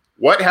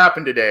what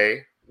happened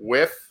today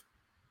with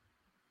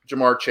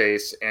Jamar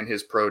Chase and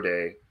his pro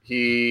day,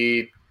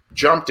 he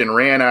jumped and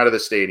ran out of the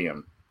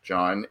stadium,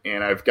 John.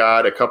 And I've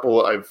got a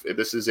couple.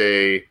 This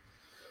is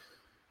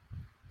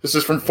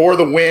from For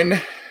the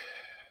Win,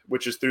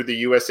 which is through the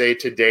USA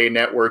Today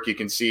network. You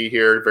can see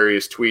here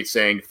various tweets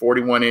saying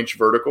 41-inch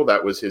vertical.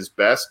 That was his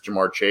best.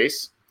 Jamar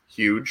Chase,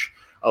 huge.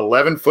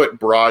 11-foot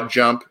broad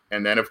jump.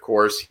 And then, of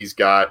course, he's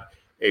got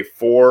a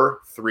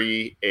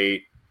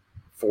 4.38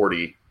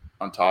 40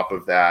 on top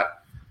of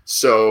that.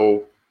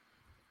 So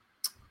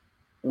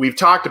we've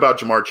talked about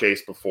Jamar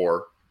Chase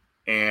before,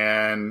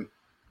 and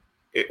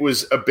it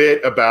was a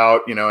bit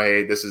about,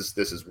 hey, this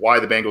is why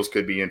the Bengals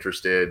could be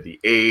interested, the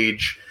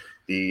age,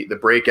 the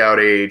breakout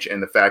age,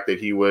 and the fact that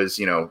he was,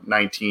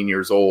 19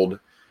 years old,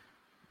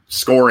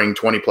 scoring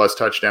 20-plus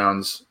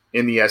touchdowns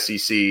in the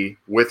SEC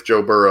with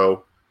Joe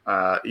Burrow,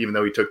 even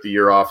though he took the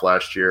year off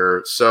last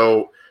year.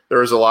 So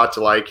there is a lot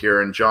to like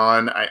here. And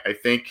John, I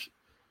think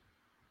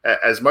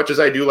as much as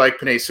I do like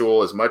Penei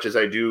Sewell, as much as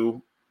I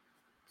do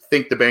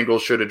think the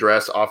Bengals should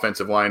address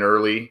offensive line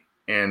early,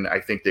 and I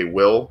think they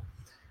will,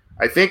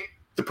 I think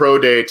the pro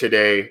day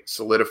today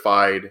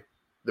solidified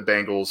the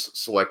Bengals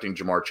selecting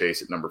Jamar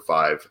Chase at number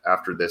 5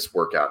 after this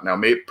workout. Now,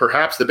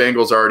 perhaps the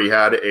Bengals already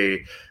had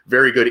a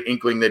very good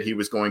inkling that he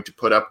was going to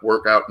put up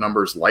workout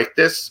numbers like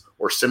this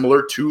or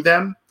similar to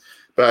them.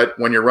 But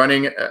when you're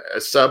running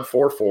a sub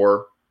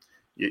 4.4,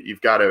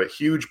 you've got a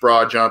huge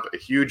broad jump, a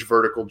huge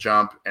vertical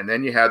jump, and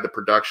then you had the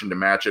production to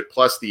match it,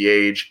 plus the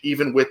age,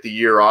 even with the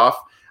year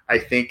off. I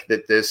think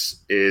that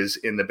this is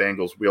in the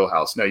Bengals'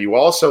 wheelhouse. Now, you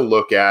also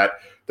look at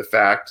the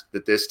fact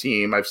that this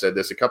team, I've said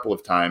this a couple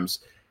of times,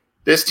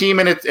 this team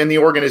and the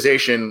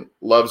organization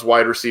loves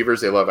wide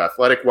receivers. They love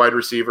athletic wide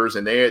receivers,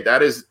 and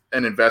that is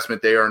an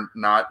investment they are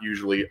not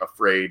usually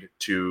afraid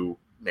to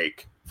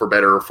make, for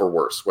better or for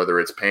worse, whether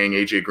it's paying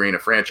A.J. Green a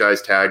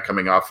franchise tag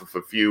coming off of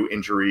a few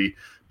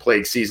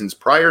injury-plagued seasons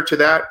prior to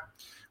that,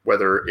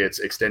 whether it's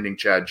extending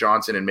Chad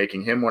Johnson and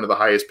making him one of the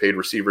highest-paid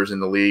receivers in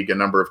the league a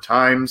number of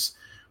times,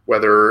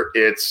 whether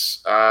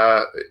it's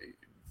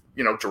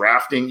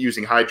drafting,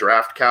 using high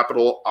draft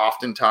capital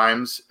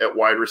oftentimes at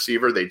wide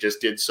receiver. They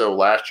just did so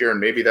last year, and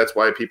maybe that's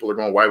why people are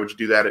going, why would you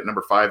do that at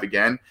number 5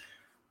 again?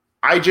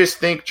 I just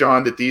think,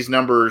 John, that these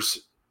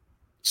numbers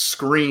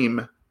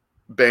scream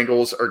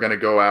Bengals are going to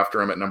go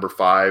after him at number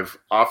 5.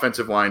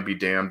 Offensive line be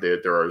damned.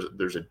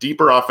 There's a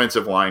deeper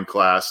offensive line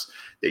class.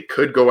 They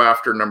could go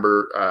after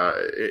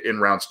in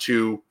rounds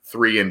 2,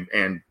 3,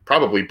 and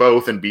probably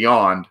both and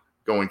beyond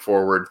going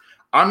forward.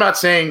 I'm not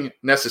saying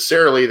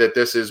necessarily that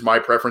this is my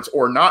preference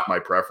or not my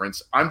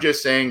preference. I'm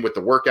just saying with the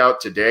workout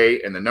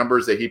today and the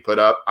numbers that he put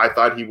up, I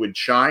thought he would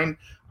shine.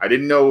 I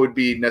didn't know it would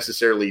be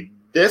necessarily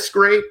this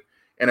great.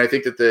 And I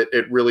think that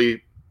it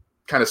really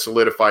kind of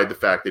solidified the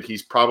fact that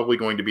he's probably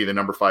going to be the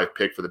number 5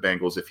 pick for the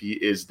Bengals if he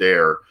is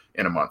there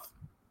in a month.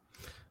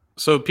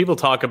 So people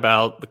talk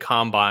about the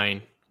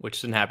combine,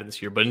 which didn't happen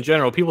this year, but in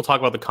general, people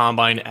talk about the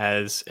combine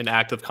as an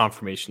act of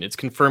confirmation. It's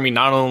confirming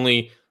not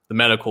only the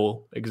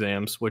medical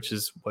exams, which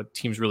is what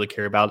teams really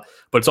care about,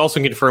 but it's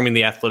also confirming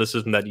the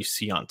athleticism that you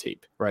see on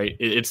tape, right?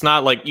 It's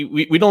not like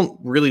we don't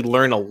really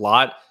learn a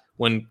lot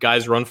when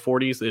guys run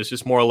 40s. It's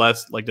just more or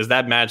less like, does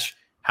that match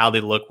how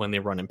they look when they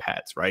run in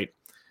pads, right?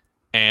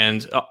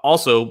 And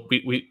also,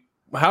 we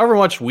however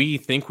much we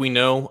think we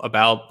know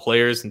about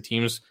players and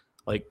teams,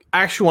 like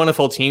actual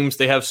NFL teams,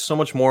 they have so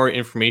much more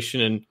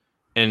information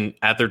and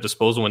at their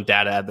disposal and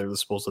data at their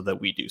disposal that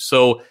we do.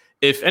 So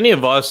if any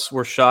of us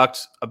were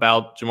shocked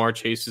about Jamar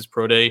Chase's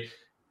pro day,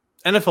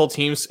 NFL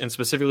teams, and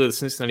specifically the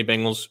Cincinnati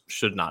Bengals,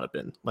 should not have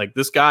been. Like,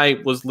 this guy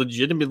was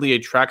legitimately a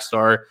track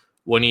star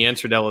when he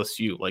entered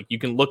LSU. Like, you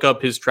can look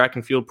up his track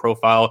and field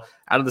profile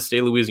out of the state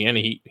of Louisiana.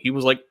 He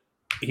was like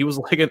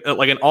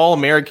an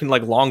all-American,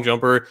 like, long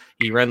jumper.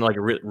 He ran like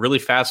a really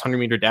fast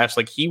 100-meter dash.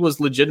 Like, he was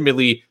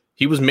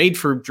made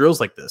for drills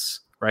like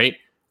this, right?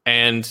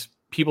 And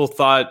people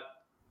thought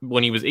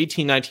when he was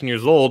 18, 19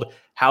 years old,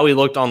 how he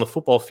looked on the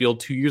football field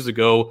 2 years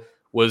ago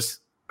was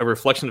a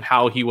reflection of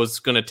how he was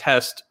going to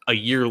test a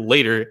year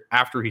later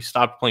after he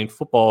stopped playing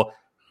football.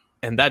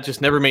 And that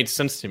just never made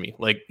sense to me.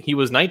 Like, he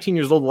was 19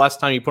 years old the last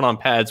time he put on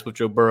pads with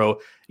Joe Burrow.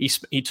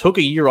 He took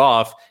a year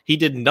off. He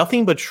did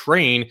nothing but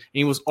train. And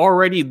he was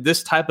already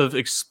this type of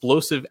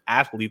explosive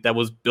athlete that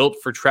was built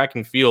for track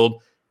and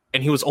field.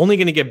 And he was only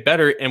going to get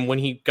better. And when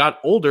he got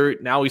older,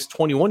 now he's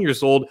 21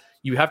 years old.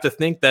 You have to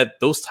think that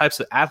those types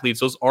of athletes,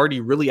 those already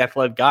really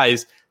athletic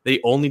guys, they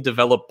only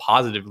develop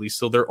positively.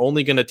 So they're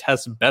only going to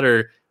test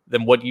better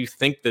than what you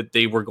think that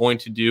they were going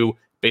to do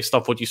based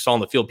off what you saw on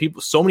the field.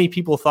 So many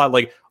people thought,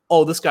 like,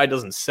 oh, this guy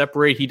doesn't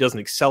separate. He doesn't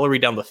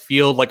accelerate down the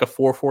field like a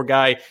 4.4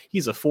 guy.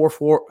 He's a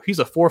 4.4. He's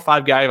a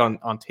 4.5 guy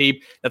on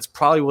tape. That's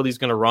probably what he's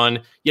going to run.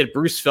 Yet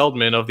Bruce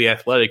Feldman of The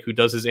Athletic, who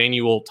does his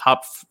annual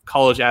top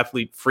college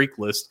athlete freak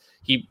list,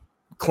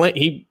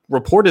 he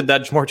reported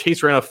that Jamar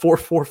Chase ran a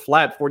 4.4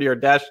 flat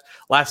 40-yard dash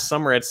last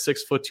summer at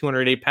 6 foot,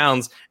 208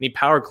 pounds, and he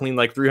power cleaned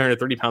like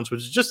 330 pounds,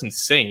 which is just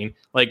insane.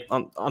 Like,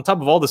 on top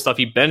of all this stuff,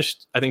 he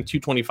benched, I think,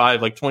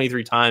 225 like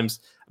 23 times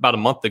about a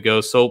month ago.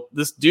 So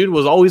this dude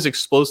was always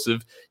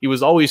explosive. He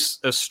was always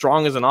as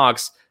strong as an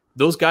ox.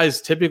 Those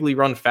guys typically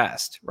run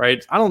fast,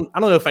 right? I don't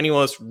know if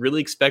anyone else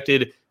really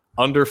expected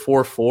under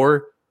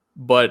 4.4,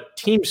 but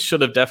teams should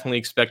have definitely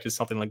expected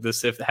something like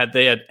this if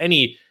they had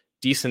any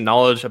decent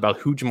knowledge about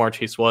who Jamar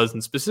Chase was,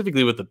 and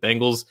specifically with the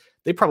Bengals.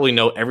 They probably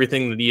know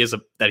everything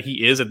that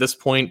he is at this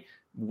point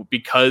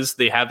because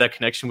they have that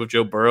connection with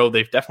Joe Burrow.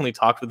 They've definitely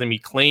talked with him. He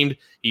claimed,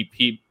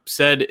 he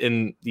said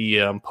in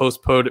the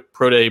post pro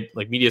day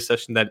like media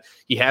session that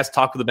he has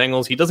talked with the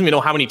Bengals. He doesn't even know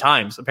how many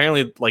times.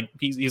 Apparently, like,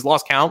 he's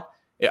lost count.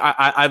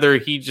 Either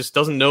he just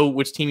doesn't know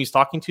which team he's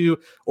talking to,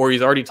 or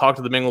he's already talked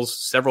to the Bengals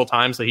several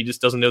times that he just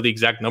doesn't know the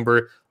exact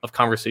number of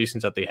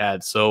conversations that they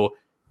had. So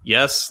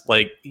yes,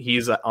 like,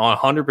 he's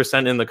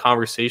 100% in the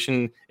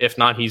conversation. If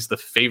not, he's the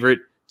favorite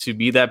to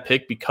be that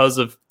pick because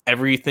of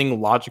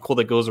everything logical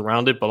that goes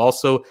around it. But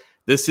also,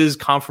 this is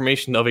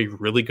confirmation of a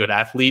really good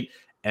athlete,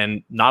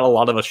 and not a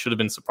lot of us should have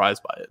been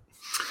surprised by it.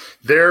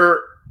 There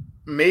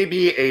may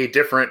be a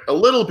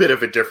little bit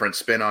of a different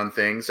spin on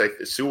things.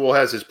 Sewell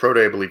has his pro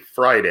day, I believe,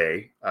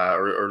 Friday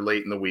or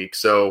late in the week.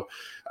 So,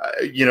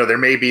 there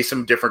may be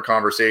some different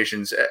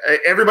conversations.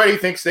 Everybody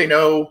thinks they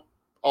know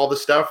all the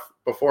stuff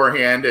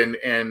beforehand,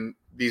 and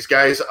these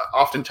guys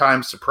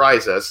oftentimes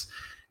surprise us.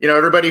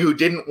 Everybody who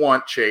didn't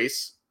want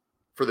Chase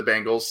for the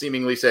Bengals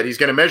seemingly said he's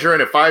going to measure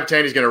in at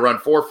 5'10", he's going to run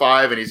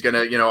 4'5", and he's going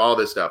to, all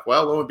this stuff.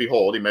 Well, lo and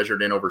behold, he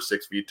measured in over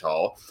 6 feet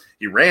tall.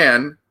 He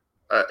ran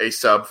a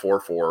sub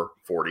 4.4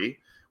 40,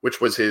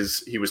 which was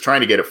he was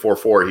trying to get at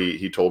 4.4.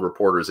 He told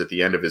reporters at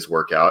the end of his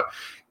workout,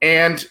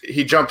 and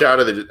he jumped out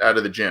of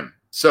the gym.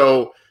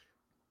 So,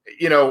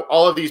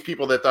 all of these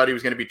people that thought he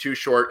was going to be too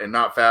short and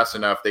not fast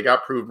enough, they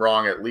got proved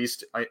wrong, at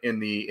least in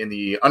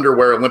the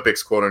underwear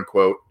Olympics, quote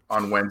unquote,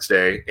 on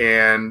Wednesday.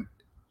 And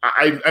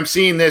I'm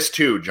seeing this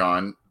too,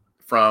 John,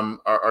 from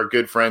our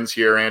good friends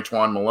here,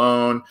 Antoine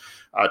Malone,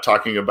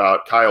 talking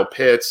about Kyle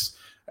Pitts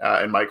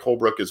and Mike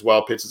Holbrook as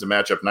well. Pitts is a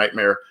matchup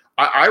nightmare.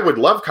 I would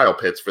love Kyle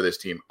Pitts for this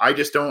team. I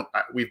just don't.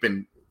 We've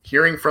been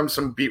hearing from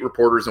some beat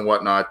reporters and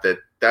whatnot that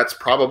that's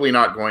probably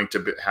not going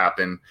to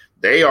happen.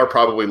 They are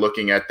probably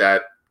looking at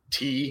that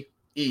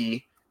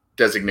TE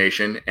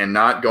designation and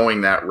not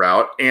going that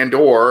route, and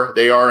or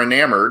they are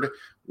enamored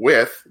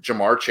with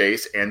Jamar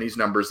Chase and these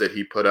numbers that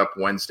he put up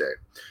Wednesday.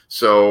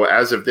 So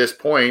as of this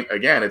point,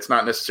 again, it's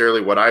not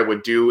necessarily what I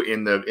would do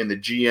in the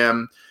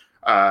GM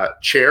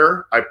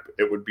chair.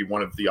 It would be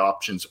one of the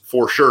options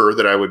for sure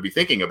that I would be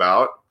thinking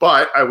about,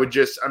 but I'm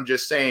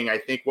just saying, I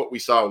think what we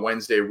saw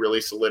Wednesday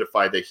really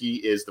solidified that he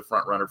is the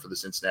front runner for the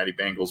Cincinnati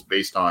Bengals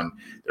based on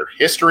their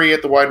history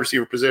at the wide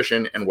receiver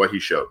position and what he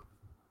showed.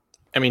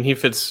 I mean, he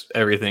fits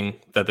everything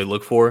that they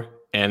look for.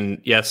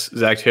 And yes,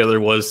 Zach Taylor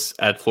was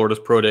at Florida's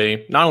pro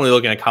day, not only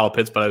looking at Kyle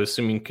Pitts, but I was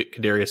assuming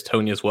Kadarius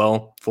Toney as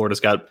well. Florida's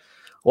got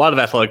a lot of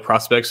athletic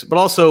prospects, but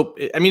also,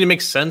 I mean, it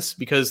makes sense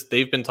because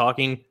they've been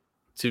talking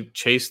to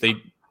Chase. They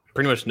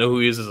pretty much know who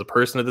he is as a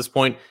person at this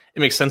point. It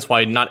makes sense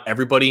why not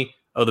everybody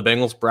of the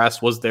Bengals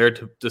brass was there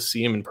to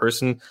see him in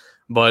person.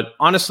 But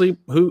honestly,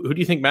 who do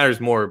you think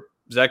matters more,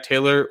 Zach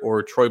Taylor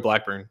or Troy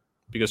Blackburn?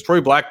 Because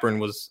Troy Blackburn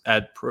was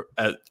at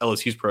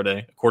LSU's pro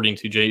day, according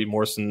to Jay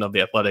Morrison of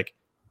The Athletic.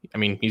 I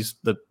mean, he's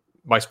the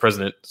vice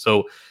president,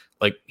 so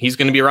like he's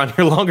going to be around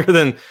here longer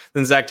than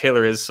Zach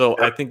Taylor is. So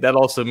I think that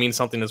also means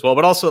something as well.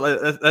 But also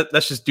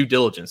that's just due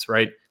diligence,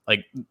 right?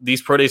 Like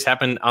these pro days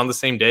happen on the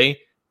same day,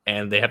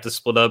 and they have to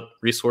split up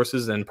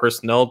resources and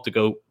personnel to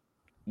go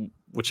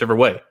whichever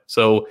way.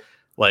 So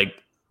like,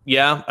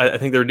 yeah, I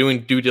think they're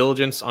doing due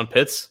diligence on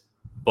Pitts,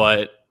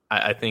 but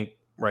I think,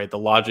 right, the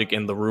logic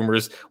and the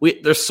rumors.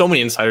 There's so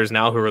many insiders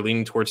now who are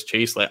leaning towards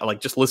Chase.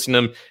 Like just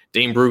listening to them,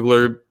 Dane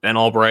Brugler, Ben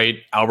Albright,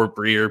 Albert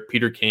Breer,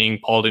 Peter King,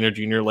 Paul Dana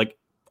Jr., like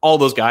all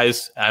those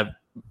guys have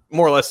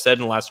more or less said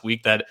in the last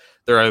week that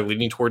they're either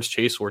leaning towards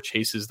Chase or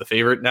Chase is the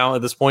favorite now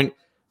at this point.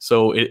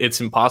 So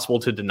it's impossible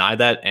to deny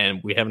that.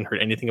 And we haven't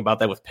heard anything about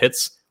that with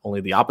Pitts,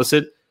 only the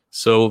opposite.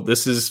 So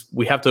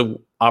we have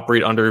to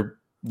operate under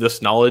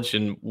this knowledge,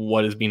 and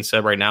what is being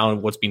said right now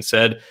and what's being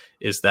said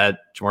is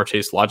that Jamar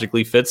Chase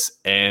logically fits,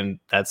 and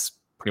that's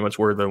pretty much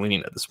where they're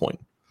leaning at this point.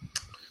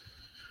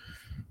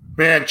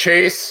 Man,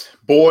 Chase,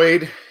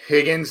 Boyd,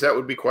 Higgins, that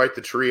would be quite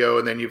the trio.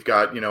 And then you've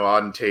got,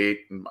 Auden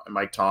Tate and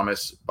Mike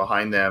Thomas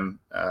behind them.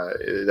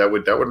 That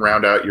would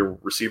round out your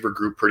receiver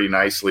group pretty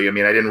nicely. I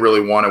mean, I didn't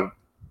really want to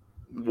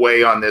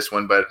weigh on this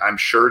one, but I'm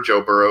sure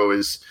Joe Burrow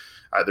is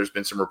there's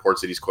been some reports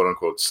that he's quote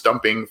unquote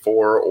stumping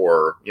for,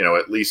 or,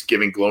 at least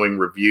giving glowing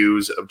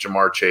reviews of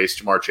Jamar Chase.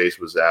 Jamar Chase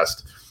was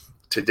asked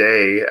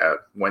today,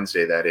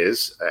 Wednesday, that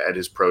is, at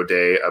his pro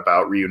day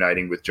about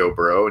reuniting with Joe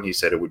Burrow. And he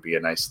said it would be a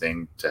nice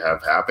thing to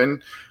have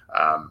happen.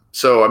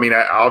 So, I mean,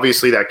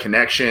 obviously that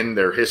connection,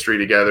 their history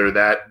together,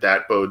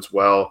 that bodes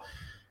well.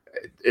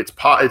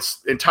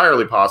 It's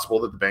entirely possible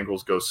that the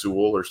Bengals go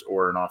Sewell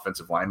or an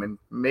offensive lineman,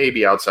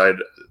 maybe outside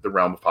the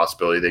realm of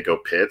possibility they go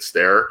Pitts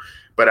there.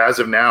 But as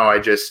of now,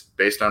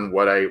 based on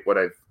what I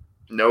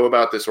know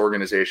about this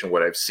organization,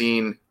 what I've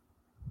seen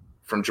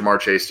from Jamar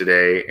Chase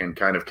today and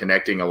kind of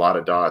connecting a lot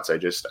of dots, I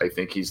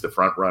think he's the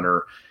front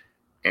runner.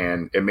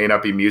 And it may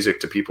not be music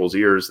to people's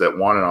ears that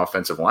want an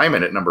offensive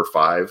lineman at number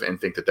 5 and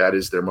think that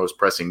is their most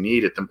pressing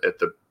need at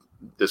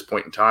this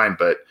point in time.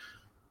 But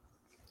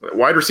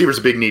wide receiver is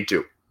a big need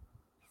too.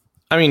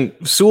 I mean,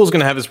 Sewell's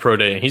going to have his pro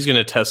day, and he's going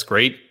to test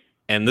great.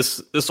 And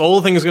this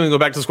whole thing is going to go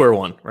back to square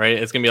one, right?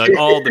 It's going to be like,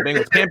 oh, the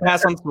Bengals can't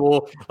pass on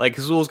Sewell. Like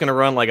Sewell's going to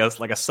run like a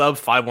sub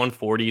 5'1"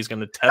 40. He's going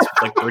to test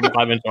with like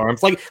 35-inch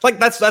arms. Like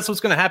that's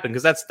what's going to happen,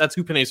 because that's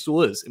who Penei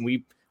Sewell is, and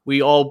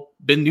we all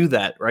knew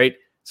that, right?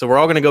 So we're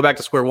all going to go back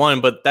to square one.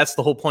 But that's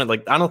the whole point.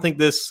 Like I don't think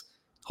this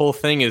whole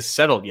thing is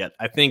settled yet.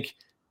 I think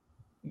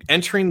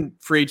entering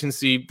free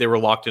agency, they were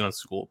locked in on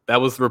Sewell. That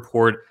was the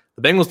report.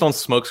 The Bengals don't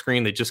smoke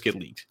screen; they just get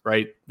leaked,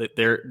 right?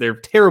 They're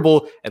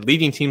terrible at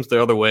leading teams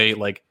the other way.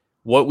 Like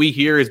what we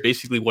hear is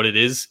basically what it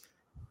is.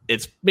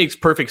 it makes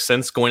perfect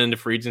sense going into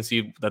free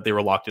agency that they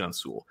were locked in on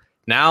Sewell.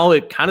 Now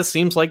it kind of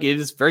seems like it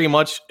is very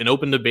much an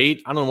open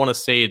debate. I don't want to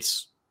say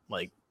it's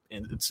like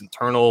it's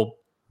internal,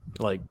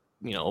 like,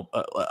 you know,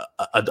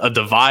 a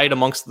divide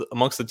amongst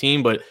the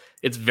team, but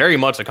it's very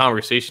much a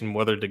conversation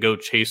whether to go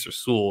Chase or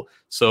Sewell.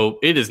 So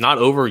it is not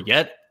over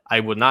yet. I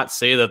would not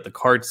say that the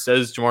card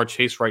says Jamar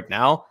Chase right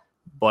now,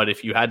 but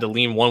if you had to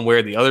lean one way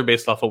or the other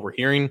based off what we're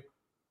hearing,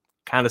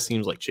 kind of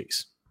seems like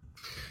Chase.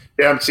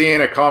 Yeah, I'm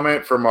seeing a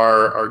comment from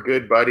our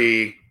good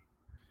buddy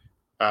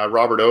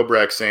Robert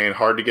Obrecht saying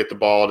hard to get the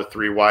ball to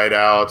 3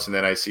 wideouts, and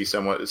then I see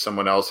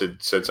someone else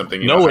had said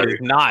something. No, it is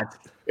not.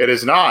 It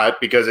is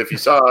not, because if you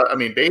saw, I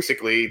mean,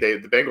 basically the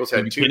Bengals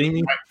had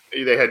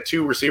they had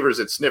 2 receivers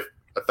that sniffed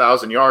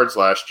 1,000 yards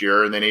last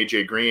year, and then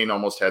AJ Green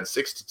almost had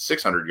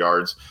 600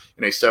 yards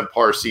in a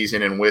subpar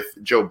season, and with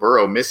Joe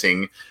Burrow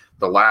missing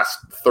the last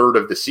third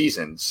of the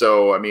season.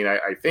 So, I mean,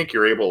 I think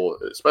you're able,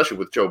 especially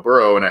with Joe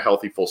Burrow and a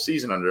healthy full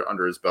season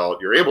under his belt,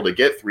 you're able to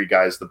get 3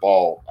 guys the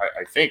ball.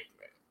 I think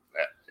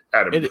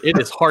it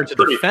is hard to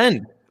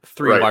defend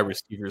 3 wide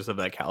receivers of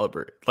that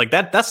caliber. Like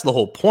that's the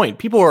whole point.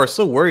 People are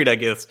so worried, I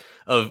guess,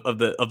 of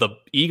the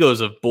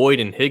egos of Boyd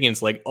and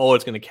Higgins. Like, oh,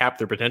 it's going to cap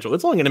their potential.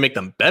 It's only going to make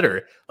them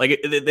better.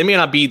 Like they may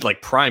not be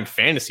like prime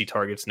fantasy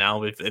targets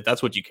now, if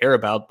that's what you care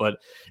about. But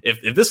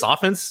if this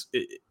offense,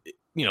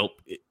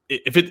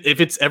 if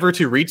it's ever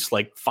to reach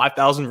like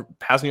 5,000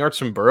 passing yards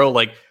from Burrow,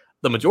 like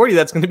the majority of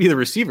that's going to be the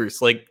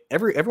receivers. Like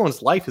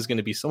everyone's life is going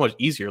to be so much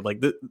easier.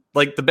 Like the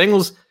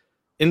Bengals.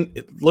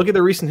 Look at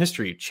their recent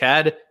history: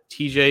 Chad,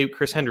 TJ,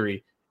 Chris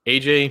Henry,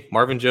 AJ,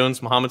 Marvin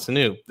Jones, Mohamed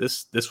Sanu.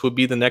 This would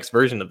be the next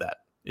version of that.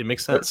 It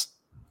makes sense.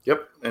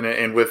 Yep,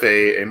 and with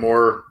a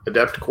more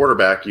adept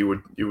quarterback,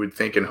 you would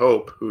think and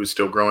hope, who is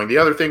still growing. The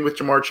other thing with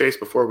Jamar Chase,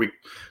 before we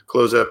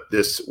close up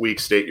this week,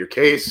 state your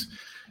case.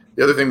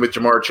 The other thing with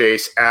Jamar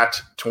Chase at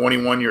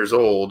 21 years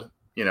old,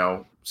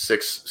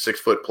 6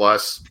 foot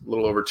plus, a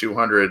little over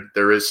 200,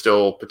 there is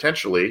still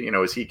potentially,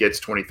 as he gets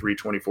 23,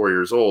 24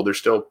 years old, there's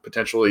still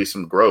potentially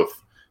some growth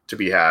to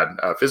be had,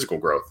 physical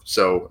growth.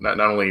 So not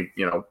only,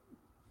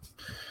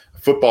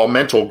 football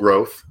mental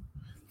growth,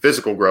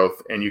 physical growth,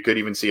 and you could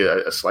even see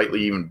a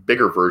slightly even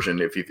bigger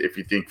version if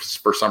you think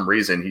for some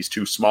reason he's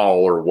too small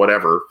or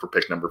whatever for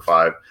pick number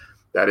 5.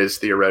 That is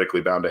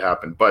theoretically bound to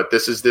happen. But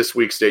this is this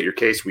week's State Your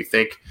Case.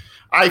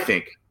 I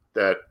think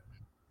that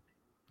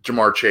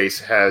Jamar Chase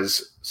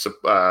has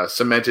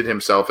cemented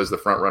himself as the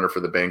front runner for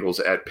the Bengals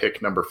at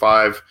pick number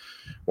 5.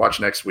 Watch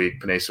next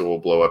week. Panessa will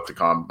blow up the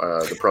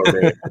pro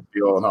day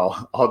deal, and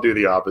I'll do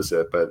the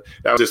opposite. But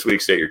that was this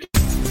week's State Your Case.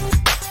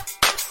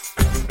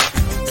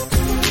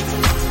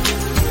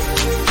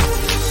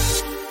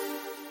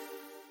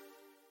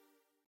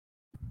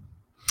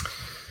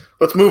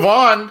 Let's move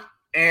on.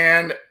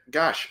 And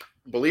gosh,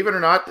 believe it or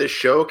not, this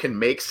show can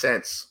make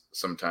sense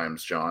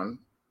sometimes, John.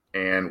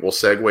 And we'll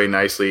segue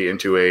nicely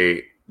into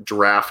a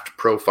draft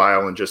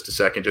profile in just a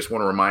second. Just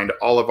want to remind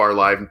all of our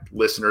live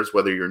listeners,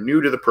 whether you're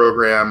new to the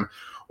program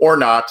or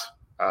not,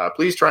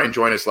 please try and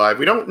join us live.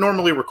 We don't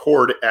normally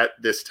record at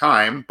this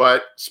time,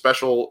 but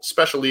special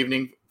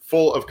evening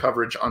full of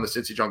coverage on the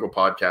Cincy Jungle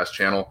podcast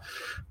channel.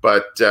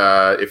 But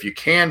if you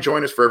can,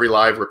 join us for every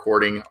live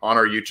recording on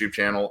our YouTube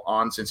channel,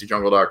 on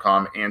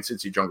cincyjungle.com, and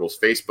Cincy Jungle's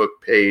Facebook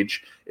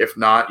page. If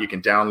not, you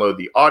can download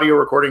the audio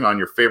recording on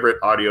your favorite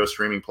audio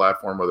streaming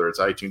platform, whether it's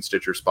iTunes,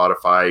 Stitcher,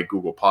 Spotify,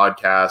 Google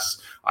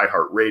Podcasts,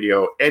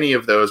 iHeartRadio, any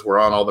of those. We're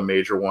on all the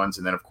major ones.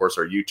 And then, of course,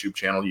 our YouTube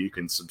channel. You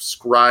can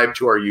subscribe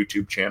to our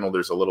YouTube channel.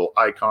 There's a little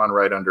icon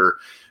right under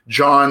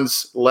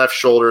John's left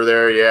shoulder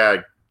there.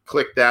 Yeah,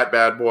 click that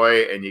bad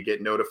boy, and you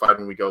get notified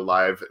when we go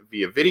live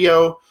via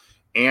video,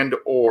 and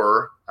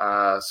or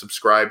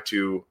subscribe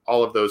to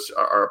all of those,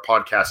 our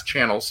podcast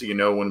channels, so you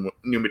know when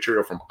new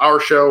material from our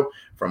show,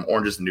 from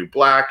Orange is the New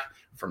Black,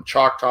 from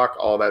Chalk Talk,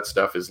 all that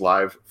stuff is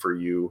live for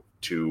you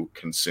to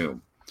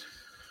consume.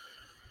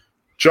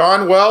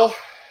 John, well,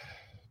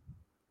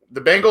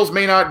 the Bengals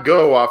may not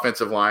go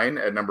offensive line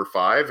at number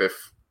 5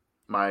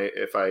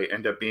 if I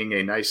end up being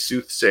a nice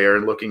soothsayer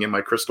and looking in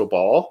my crystal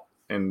ball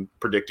and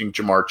predicting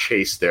Jamar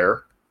Chase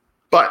there.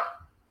 But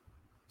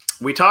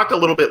we talked a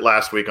little bit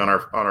last week on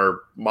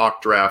our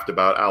mock draft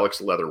about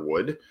Alex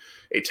Leatherwood,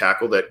 a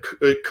tackle that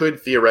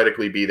could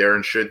theoretically be there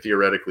and should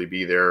theoretically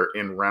be there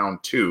in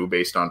round 2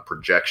 based on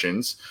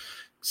projections.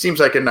 Seems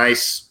like a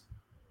nice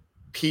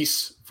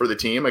piece for the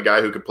team, a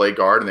guy who could play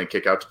guard and then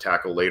kick out to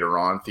tackle later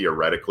on,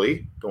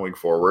 theoretically, going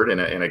forward,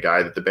 and a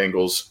guy that the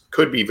Bengals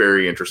could be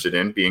very interested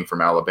in, being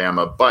from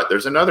Alabama. But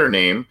there's another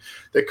name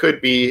that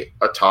could be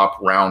a top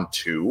round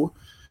 2,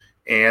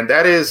 and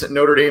that is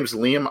Notre Dame's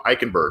Liam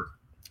Eichenberg,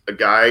 a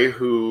guy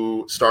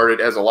who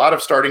has a lot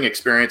of starting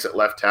experience at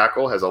left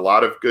tackle, has a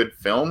lot of good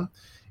film,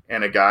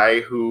 and a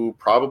guy who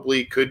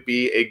probably could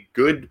be a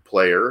good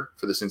player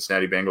for the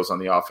Cincinnati Bengals on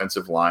the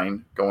offensive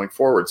line going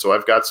forward. So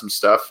I've got some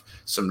stuff,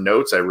 some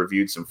notes. I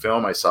reviewed some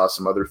film. I saw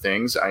some other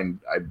things.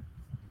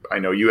 I I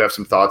know you have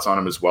some thoughts on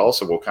him as well,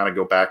 so we'll kind of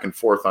go back and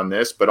forth on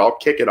this, but I'll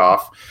kick it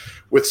off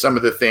with some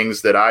of the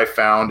things that I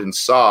found and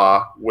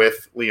saw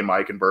with Liam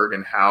Eichenberg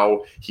and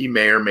how he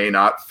may or may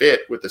not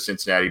fit with the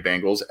Cincinnati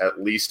Bengals,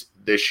 at least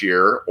this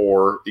year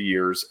or the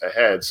years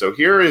ahead. So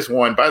here is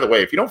one, by the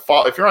way, if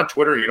you're on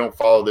Twitter, you don't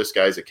follow this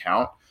guy's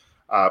account,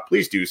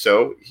 please do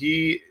so.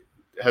 He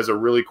has a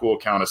really cool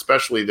account,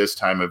 especially this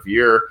time of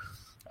year,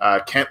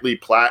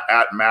 Kentley Platt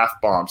at Math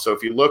Bomb. So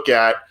if you look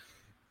at,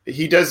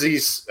 he does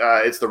these,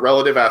 it's the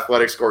relative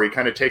athletic score. He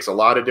kind of takes a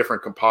lot of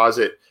different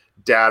composite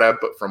data,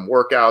 but from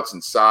workouts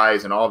and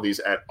size and all of these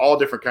at all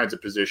different kinds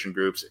of position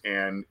groups.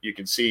 And you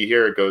can see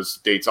here, it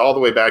dates all the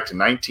way back to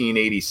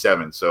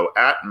 1987. So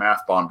at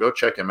Math Bomb, go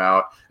check him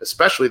out,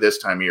 especially this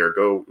time of year.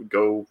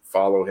 Go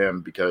follow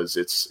him because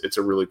it's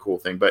a really cool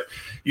thing. But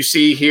you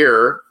see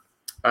here,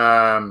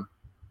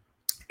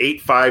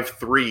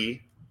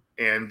 8.53,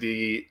 and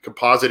the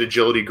composite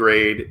agility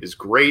grade is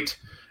great.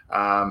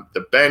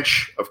 The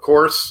bench, of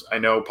course, I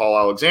know Paul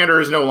Alexander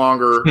is no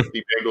longer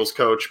the Bengals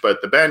coach,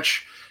 but the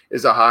bench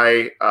is a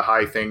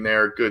high thing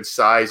there. Good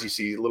size. You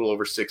see a little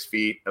over 6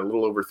 feet, a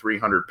little over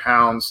 300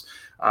 pounds.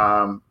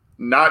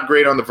 Not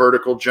great on the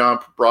vertical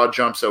jump. Broad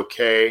jump's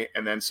okay.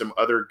 And then some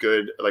other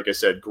good, like I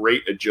said,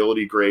 great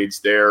agility grades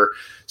there.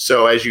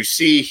 So as you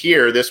see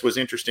here, this was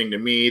interesting to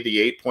me.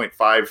 The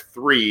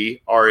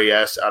 8.53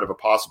 RAS out of a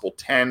possible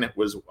 10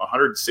 was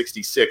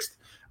 166th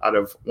out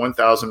of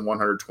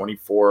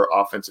 1,124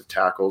 offensive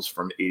tackles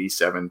from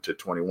 87 to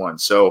 21.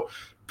 So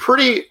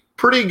pretty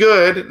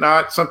good.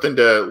 Not something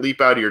to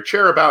leap out of your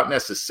chair about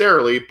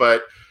necessarily,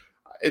 but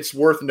it's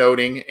worth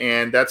noting.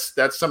 And that's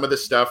some of the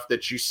stuff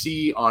that you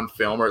see on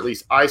film, or at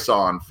least I saw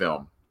on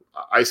film.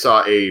 I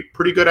saw a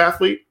pretty good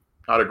athlete,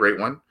 not a great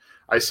one.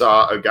 I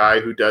saw a guy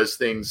who does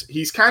things.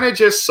 He's kind of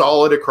just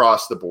solid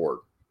across the board.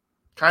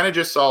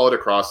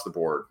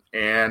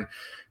 And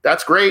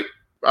that's great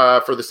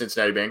for the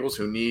Cincinnati Bengals,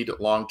 who need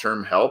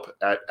long-term help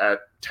at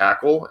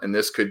tackle. And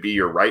this could be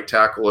your right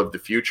tackle of the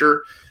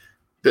future.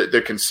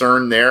 The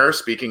concern there,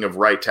 speaking of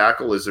right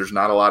tackle, is there's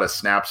not a lot of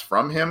snaps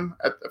from him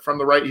from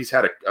the right. He's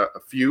had a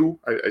few.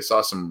 I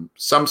saw some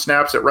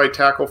snaps at right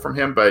tackle from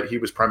him, but he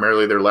was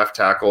primarily their left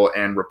tackle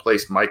and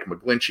replaced Mike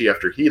McGlinchey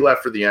after he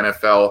left for the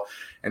NFL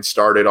and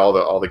started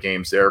all the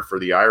games there for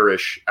the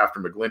Irish after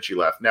McGlinchey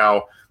left.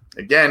 Now,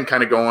 again,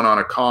 kind of going on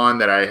a con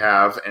that I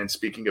have, and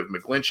speaking of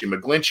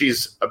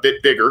McGlinchey's a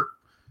bit bigger,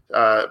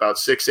 about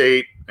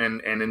 6'8",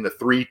 and in the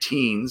 3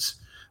 teens.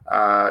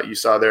 You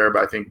saw there,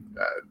 but I think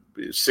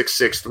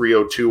 6'6",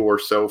 302 or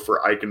so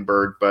for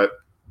Eichenberg, but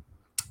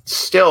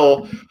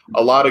still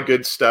a lot of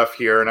good stuff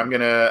here. And I'm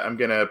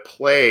gonna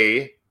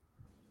play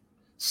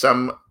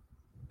some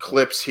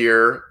clips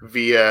here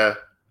via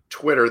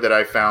Twitter that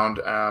I found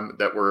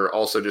that were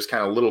also just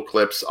kind of little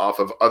clips off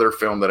of other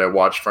film that I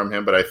watched from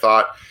him, but I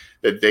thought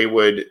that they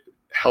would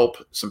help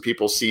some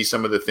people see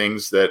some of the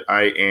things that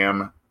I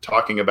am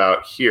talking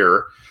about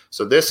here.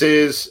 So this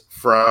is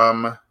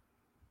from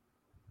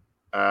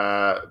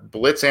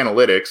Blitz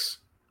Analytics.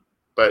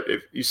 But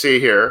if you see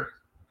here,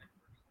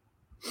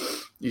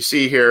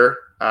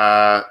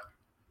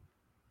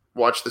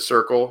 watch the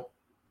circle.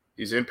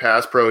 He's in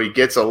pass pro. He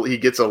gets a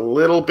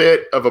little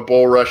bit of a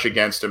bull rush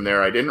against him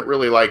there. I didn't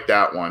really like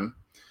that one.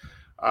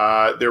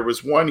 There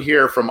was one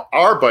here from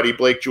our buddy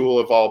Blake Jewell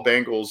of All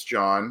Bengals,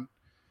 John.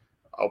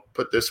 I'll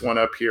put this one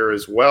up here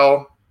as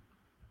well.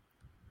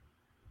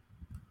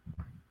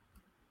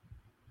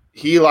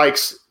 He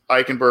likes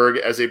Eichenberg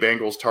as a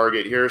Bengals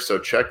target here, so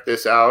check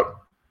this out.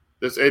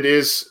 It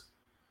is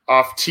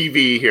off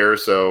TV here,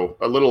 so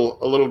a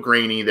little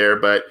grainy there,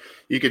 but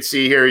you can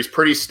see here he's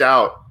pretty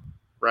stout,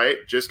 right?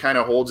 Just kind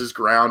of holds his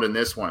ground in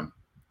this one.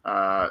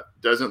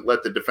 Doesn't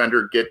let the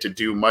defender get to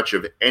do much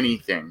of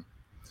anything.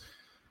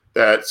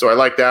 So I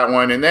like that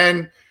one. And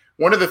then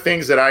one of the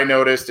things that I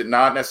noticed, and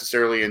not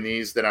necessarily in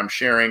these that I'm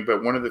sharing,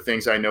 but one of the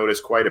things I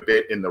noticed quite a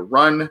bit in the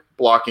run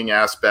blocking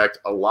aspect,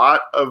 a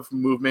lot of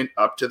movement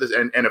up to this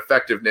and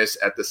effectiveness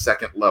at the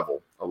second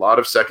level. A lot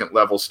of second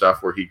level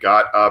stuff where he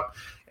got up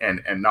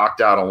and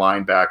knocked out a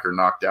linebacker,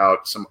 knocked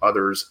out some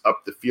others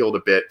up the field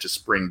a bit to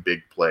spring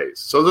big plays.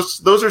 So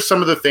those are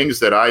some of the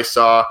things that I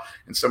saw,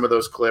 and some of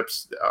those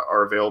clips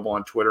are available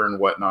on Twitter and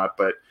whatnot.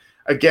 But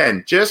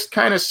again, just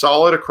kind of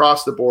solid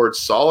across the board,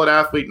 solid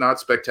athlete,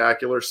 not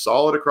spectacular,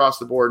 solid across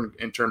the board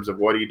in terms of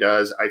what he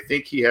does. I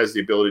think he has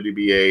the ability to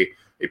be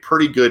a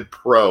pretty good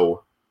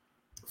pro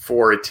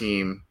for a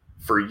team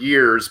for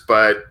years,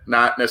 but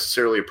not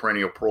necessarily a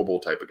perennial Pro Bowl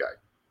type of guy.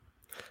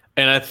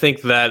 And I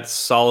think that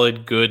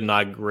solid, good,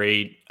 not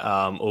great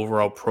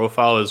overall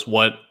profile is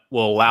what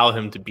will allow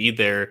him to be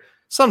there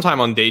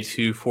sometime on day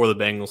 2 for the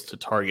Bengals to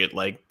target.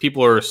 Like,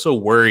 people are so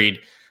worried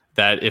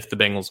that if the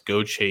Bengals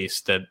go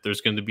chase, that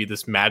there's going to be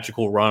this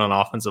magical run on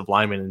offensive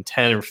linemen and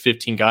 10 or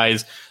 15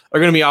 guys are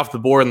going to be off the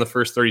board in the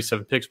first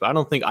 37 picks. But I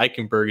don't think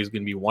Eichenberg is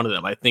going to be one of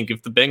them. I think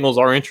if the Bengals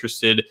are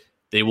interested,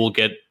 they will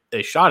get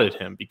a shot at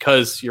him,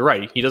 because you're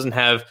right. He doesn't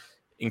have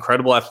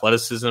incredible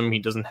athleticism. He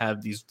doesn't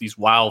have these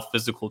wild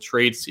physical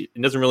traits. It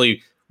doesn't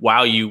really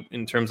wow you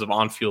in terms of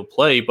on-field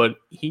play, but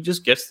he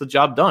just gets the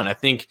job done. I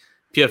think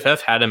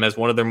PFF had him as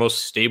one of their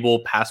most stable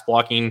pass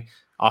blocking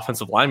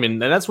offensive linemen.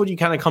 And that's what you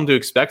kind of come to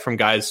expect from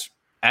guys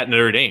at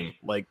Notre Dame.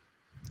 Like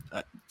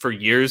for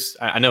years,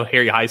 I know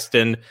Harry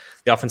Heiston,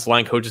 the offensive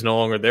line coach, is no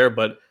longer there,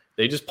 but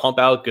they just pump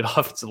out good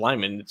offensive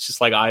linemen. It's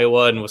just like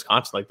Iowa and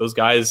Wisconsin. Like those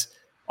guys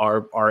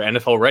are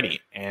NFL ready.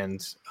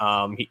 And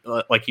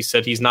like you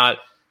said, he's not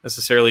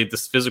necessarily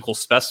this physical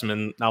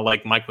specimen, not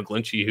like Mike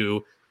McGlinchey,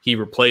 who he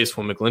replaced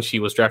when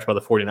McGlinchey was drafted by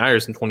the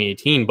 49ers in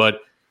 2018,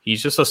 but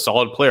he's just a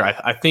solid player.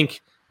 I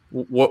think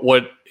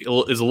what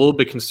is a little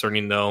bit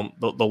concerning, though,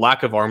 the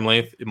lack of arm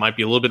length. It might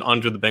be a little bit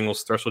under the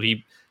Bengals threshold.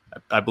 He,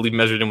 I believe,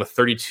 measured in with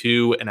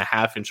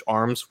 32.5-inch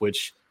arms,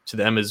 which to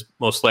them is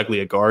most likely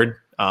a guard.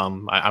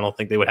 I don't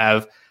think they would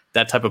have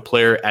that type of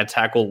player at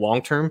tackle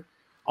long term.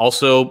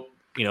 Also,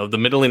 the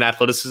middling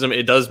athleticism,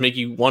 it does make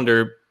you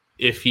wonder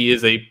if he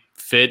is a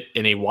fit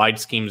in a wide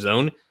scheme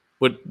zone.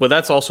 But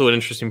that's also an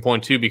interesting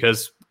point too,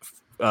 because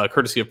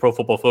courtesy of Pro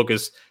Football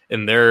Focus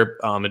in their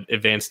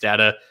advanced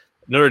data,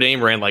 Notre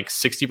Dame ran like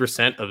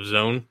 60% of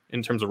zone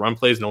in terms of run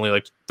plays and only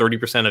like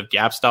 30% of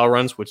gap style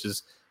runs, which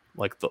is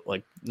like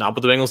not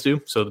what the Bengals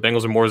do. So the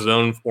Bengals are more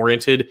zone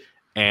oriented,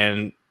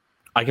 and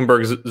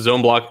Eichenberg's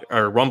zone block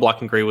or run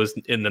blocking grade was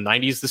in the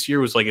 90s this year,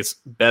 was like its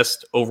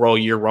best overall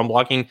year run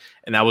blocking.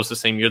 And that was the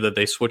same year that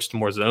they switched to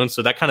more zone.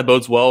 So that kind of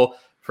bodes well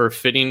for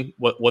fitting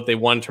what they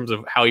want in terms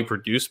of how he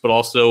produced. But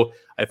also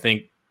I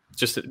think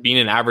just being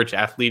an average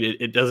athlete,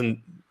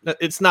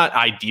 it's not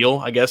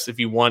ideal, I guess, if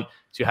you want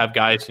to have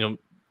guys,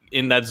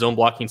 in that zone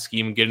blocking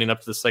scheme, getting up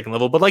to the second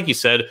level. But like you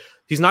said,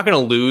 he's not going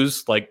to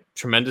lose like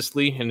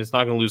tremendously, and it's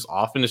not going to lose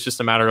often. It's just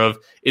a matter of,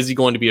 is he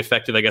going to be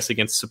effective, I guess,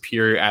 against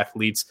superior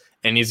athletes?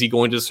 And is he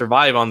going to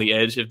survive on the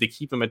edge if they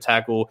keep him at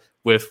tackle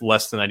with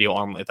less than ideal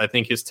arm length? I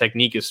think his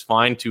technique is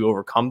fine to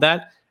overcome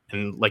that.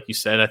 And like you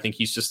said, I think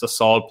he's just a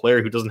solid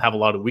player who doesn't have a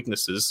lot of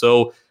weaknesses.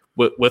 So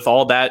with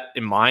all that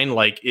in mind,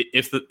 like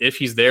if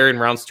he's there in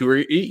rounds 2, or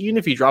even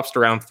if he drops to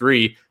round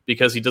 3,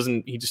 because he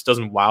just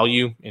doesn't wow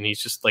you, and he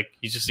just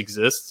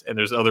exists, and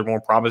there's other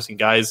more promising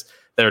guys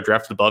that are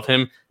drafted above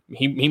him,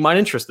 he might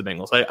interest the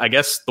Bengals. I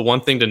guess the one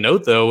thing to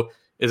note, though,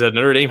 is that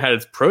Notre Dame had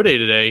its pro day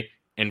today,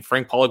 and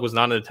Frank Pollock was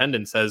not in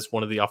attendance as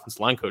one of the offensive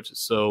line coaches.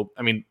 So,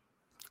 I mean,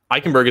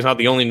 Eichenberg is not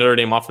the only Notre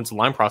Dame offensive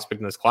line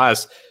prospect in this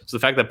class. So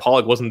the fact that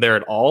Pollock wasn't there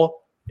at all,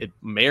 it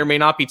may or may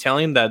not be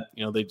telling that,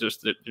 they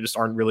just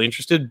aren't really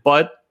interested,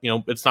 but,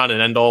 it's not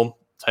an end all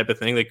type of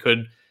thing. They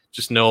could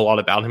just know a lot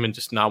about him and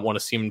just not want to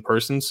see him in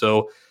person.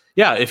 So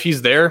yeah, if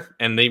he's there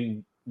and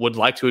they would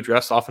like to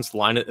address offensive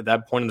line at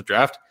that point in the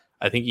draft,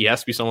 I think he has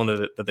to be someone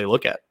that they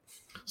look at.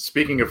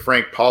 Speaking of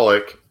Frank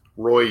Pollock,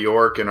 Roy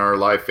York in our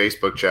live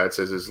Facebook chat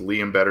says, is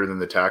Liam better than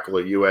the tackle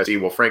at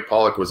USC? Well, Frank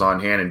Pollock was on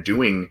hand and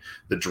doing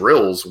the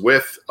drills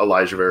with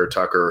Elijah Vera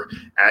Tucker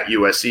at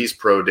USC's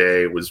pro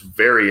day, was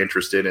very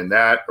interested in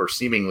that, or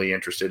seemingly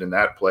interested in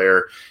that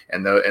player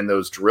and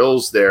those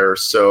drills there.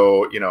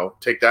 So,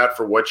 take that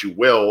for what you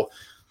will.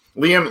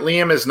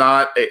 Liam is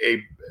not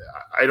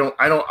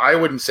I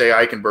wouldn't say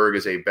Eichenberg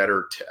is a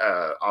better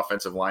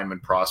offensive lineman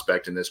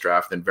prospect in this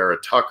draft than Vera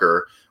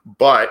Tucker,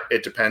 but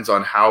it depends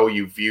on how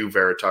you view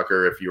Vera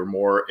Tucker. If you're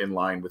more in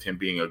line with him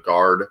being a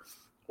guard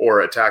or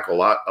a tackle,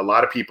 a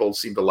lot of people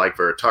seem to like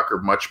Vera Tucker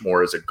much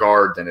more as a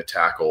guard than a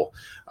tackle.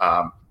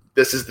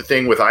 This is the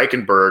thing with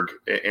Eichenberg,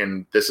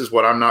 and this is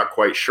what I'm not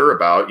quite sure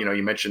about.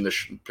 You mentioned the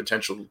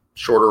potential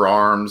shorter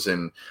arms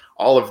and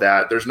all of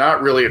that. There's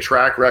not really a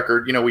track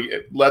record.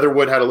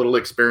 Leatherwood had a little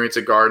experience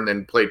at guard and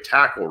then played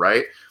tackle,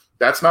 right?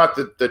 That's not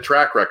the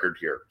track record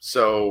here.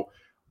 So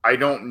I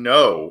don't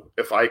know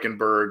if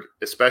Eichenberg,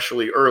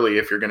 especially early,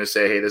 if you're going to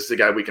say, hey, this is a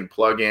guy we can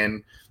plug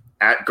in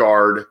at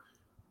guard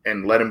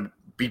and let him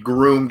be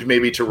groomed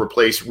maybe to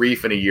replace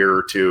Reif in a year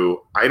or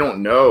two. I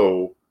don't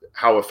know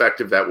how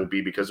effective that will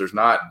be, because there's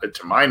not,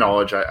 to my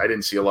knowledge, I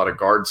didn't see a lot of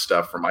guard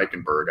stuff from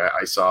Eichenberg.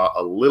 I saw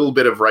a little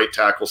bit of right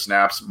tackle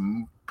snaps,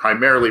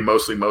 primarily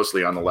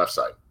mostly on the left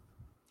side.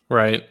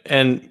 Right.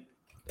 And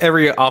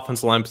every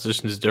offensive line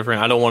position is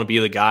different. I don't want to be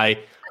the guy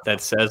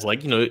that says,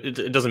 like,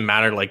 it doesn't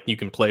matter, like, you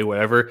can play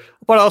whatever.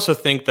 But I also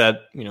think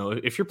that,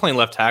 if you're playing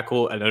left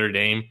tackle at Notre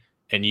Dame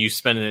and you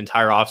spend an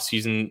entire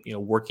offseason,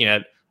 working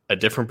at a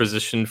different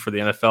position for the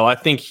NFL, I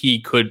think he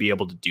could be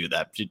able to do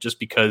that, just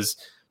because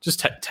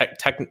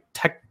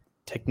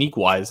technique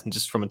wise and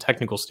just from a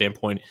technical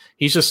standpoint,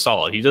 he's just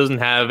solid. He doesn't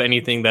have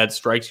anything that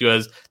strikes you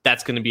as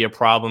that's going to be a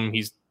problem.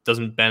 He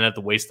doesn't bend at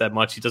the waist that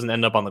much. He doesn't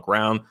end up on the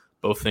ground.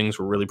 Both things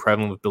were really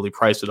prevalent with Billy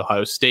Price at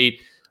Ohio State.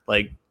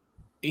 Like,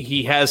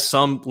 he has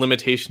some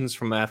limitations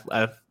from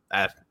an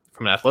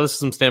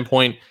athleticism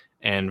standpoint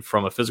and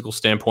from a physical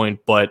standpoint,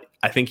 but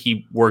I think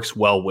he works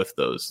well with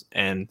those.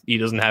 And he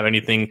doesn't have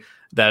anything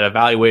that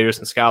evaluators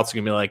and scouts are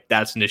going to be like,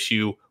 that's an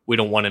issue. We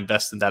don't want to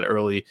invest in that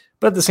early.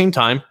 But at the same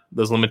time,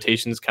 those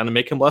limitations kind of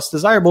make him less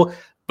desirable.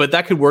 But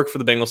that could work for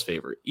the Bengals'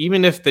 favor.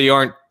 Even if they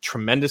aren't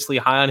tremendously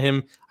high on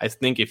him, I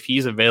think if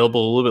he's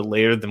available a little bit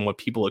later than what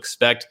people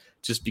expect,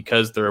 just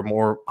because there are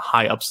more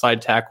high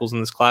upside tackles in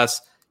this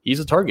class, he's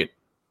a target.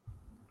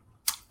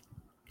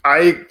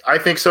 I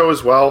think so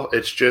as well.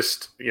 It's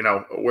just,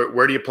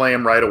 where do you play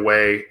him right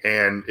away?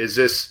 And is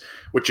this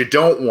what you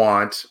don't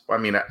want? I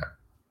mean,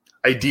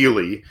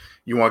 ideally,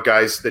 you want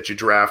guys that you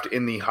draft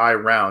in the high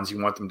rounds.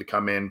 You want them to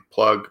come in,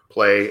 plug,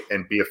 play,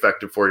 and be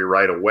effective for you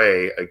right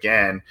away.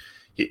 Again,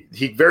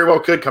 he very well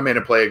could come in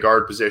and play a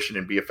guard position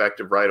and be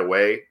effective right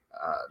away.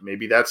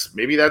 Maybe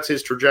that's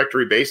his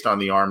trajectory based on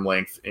the arm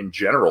length in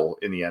general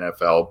in the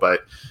NFL.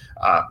 But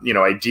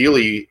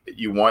ideally,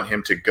 you want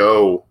him to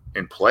go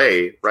and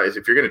play, right?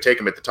 If you're going to take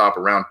him at the top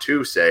of round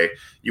 2, say,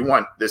 you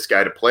want this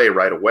guy to play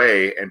right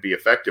away and be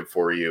effective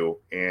for you.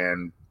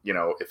 And,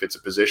 if it's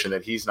a position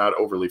that he's not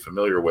overly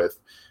familiar with,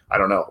 I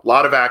don't know. A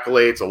lot of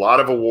accolades, a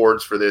lot of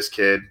awards for this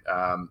kid.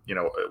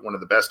 One of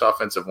the best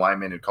offensive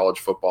linemen in college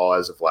football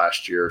as of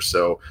last year.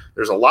 So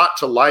there's a lot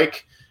to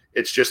like.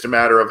 It's just a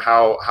matter of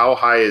how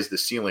high is the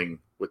ceiling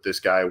with this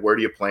guy? Where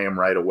do you play him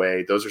right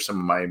away? Those are some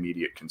of my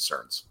immediate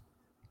concerns.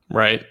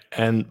 Right.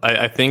 And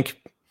I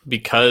think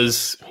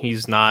because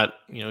he's not,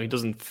 he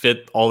doesn't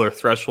fit all their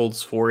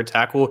thresholds for a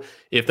tackle,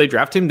 if they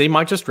draft him, they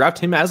might just draft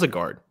him as a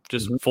guard,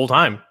 just full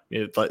time.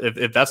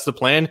 If that's the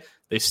plan,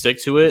 they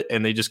stick to it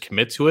and they just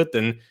commit to it,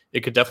 then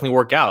it could definitely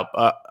work out.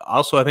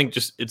 Also, I think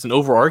just it's an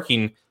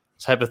overarching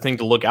type of thing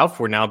to look out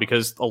for now,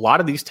 because a lot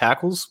of these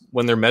tackles,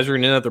 when they're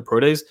measuring in at their pro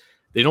days,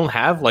 they don't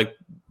have like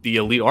the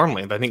elite arm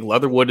length. I think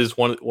Leatherwood is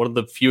one of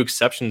the few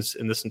exceptions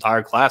in this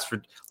entire class. For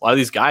a lot of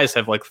these guys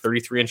have like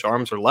 33-inch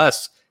arms or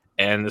less.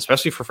 And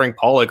especially for Frank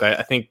Pollock,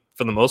 I think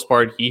for the most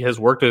part, he has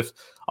worked with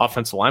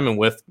offensive linemen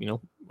with,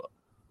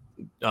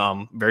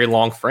 very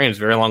long frames,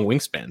 very long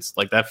wingspans.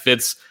 Like that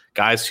fits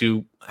guys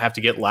who have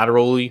to get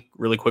laterally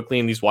really quickly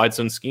in these wide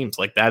zone schemes.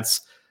 Like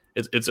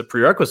it's a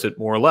prerequisite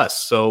more or less.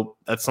 So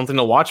that's something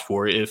to watch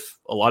for if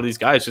a lot of these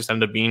guys just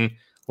end up being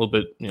a little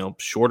bit,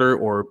 shorter,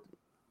 or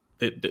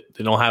they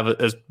don't have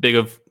as big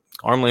of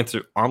arm lengths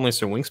or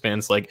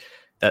wingspans. Like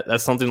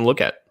that's something to look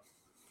at.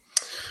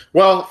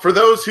 Well, for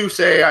those who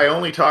say I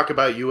only talk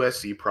about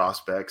USC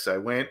prospects, I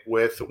went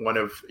with one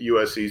of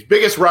USC's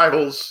biggest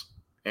rivals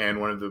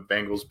and one of the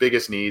Bengals'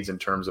 biggest needs in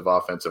terms of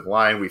offensive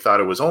line. We thought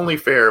it was only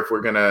fair if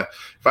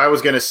I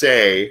was going to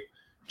say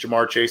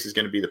Jamar Chase is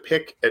going to be the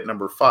pick at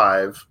number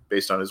 5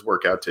 based on his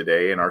workout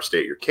today in our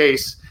State Your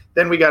Case,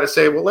 then we got to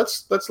say, well,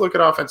 let's look at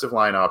offensive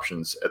line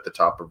options at the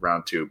top of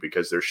round 2,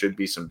 because there should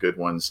be some good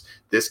ones,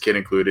 this kid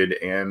included,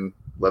 and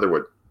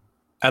Leatherwood.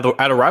 At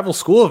a rival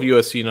school of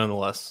USC,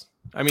 nonetheless.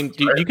 I mean,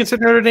 do you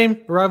consider Notre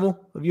Dame a rival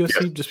of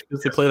USC just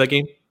because they play that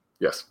game?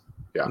 Yes.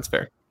 Yeah. That's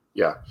fair.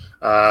 Yeah.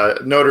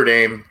 Notre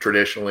Dame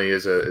traditionally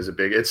is a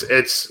big,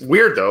 it's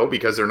weird though,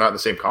 because they're not in the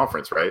same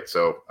conference, right?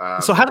 So how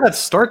did that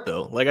start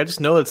though? Like, I just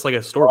know it's like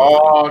a story.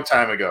 Long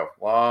time ago.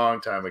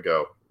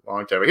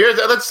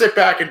 Let's sit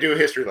back and do a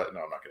history. No, I'm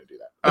not going to do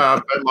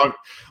that. But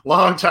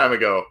long time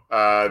ago,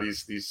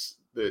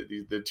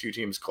 the two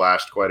teams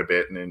clashed quite a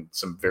bit and in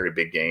some very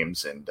big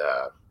games. And,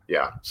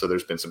 so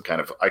there's been some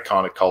kind of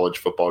iconic college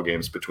football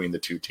games between the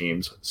two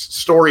teams.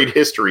 Storied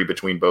history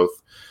between both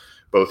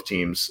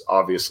teams,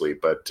 obviously.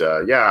 But,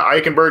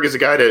 Eichenberg is a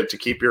guy to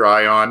keep your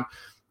eye on.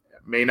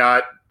 May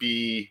not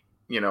be,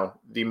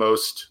 the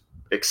most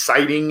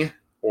exciting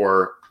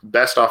or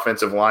best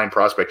offensive line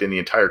prospect in the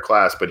entire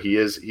class, but he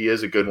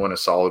is a good one, a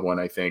solid one.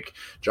 I think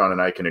John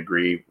and I can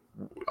agree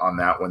on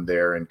that one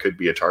there, and could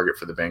be a target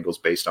for the Bengals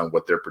based on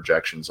what their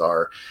projections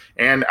are.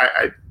 And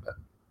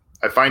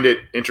I find it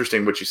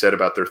interesting what you said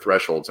about their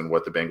thresholds and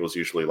what the Bengals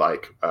usually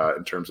like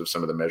in terms of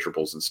some of the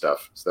measurables and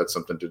stuff. So that's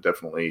something to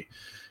definitely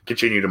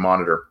continue to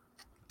monitor.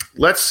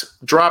 Let's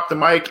drop the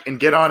mic and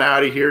get on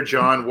out of here,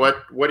 John.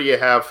 What do you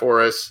have for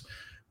us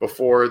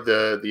before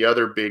the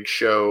other big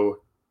show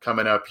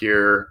coming up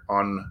here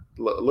on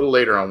a little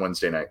later on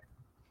Wednesday night?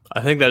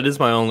 I think that is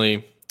my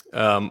only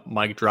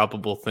mic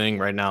droppable thing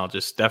right now.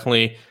 Just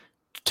definitely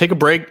take a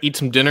break, eat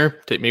some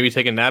dinner, maybe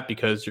take a nap,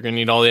 because you're going to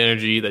need all the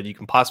energy that you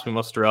can possibly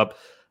muster up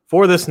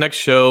for this next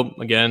show.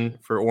 Again,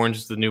 for Orange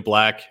is the New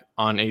Black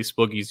on Ace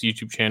Boogie's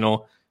YouTube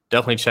channel.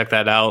 Definitely check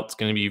that out. It's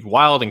going to be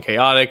wild and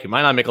chaotic. It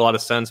might not make a lot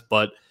of sense,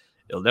 but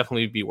it'll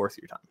definitely be worth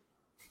your time.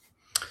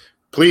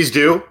 Please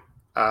do.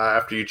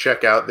 After you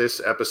check out this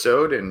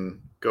episode,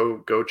 and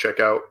go check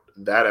out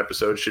that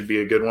episode, should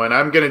be a good one.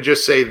 I'm going to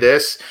just say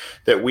this,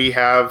 that we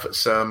have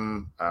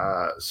some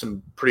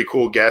pretty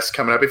cool guests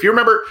coming up. If you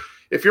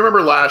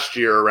remember last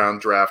year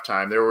around draft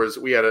time,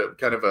 we had a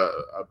kind of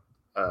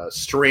a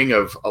string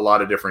of a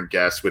lot of different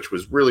guests, which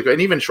was really good.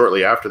 And even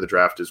shortly after the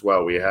draft as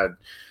well, we had,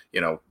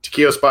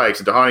 Takeo Spikes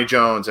and Dahani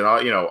Jones and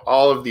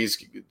all of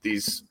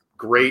these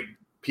great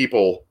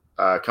people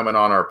coming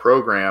on our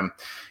program.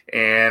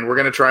 And we're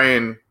going to try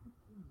and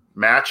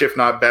match, if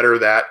not better,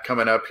 that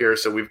coming up here.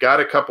 So we've got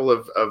a couple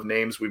of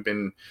names we've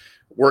been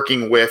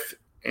working with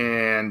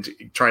and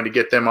trying to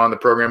get them on the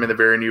program in the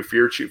very near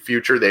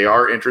future. They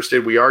are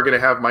interested. We are going to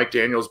have Mike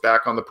Daniels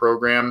back on the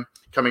program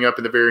coming up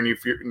in the very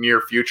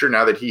near future.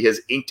 Now that he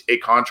has inked a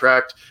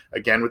contract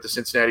again with the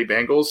Cincinnati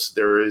Bengals,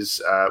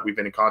 we've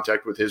been in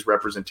contact with his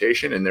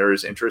representation, and there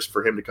is interest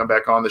for him to come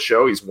back on the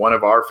show. He's one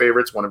of our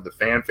favorites, one of the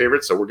fan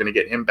favorites, so we're going to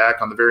get him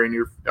back on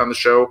the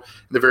show in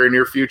the very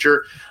near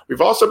future.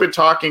 We've also been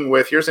talking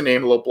with, here's a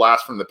name, a little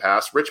blast from the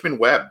past, Richmond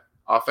Webb,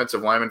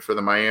 offensive lineman for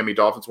the Miami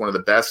Dolphins, one of the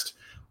best,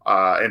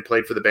 and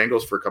played for the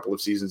Bengals for a couple of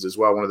seasons as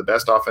well. One of the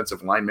best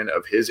offensive linemen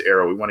of his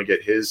era. We want to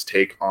get his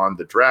take on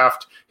the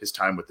draft, his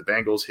time with the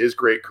Bengals, his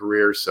great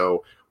career.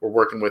 So we're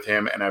working with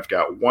him. And I've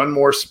got one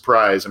more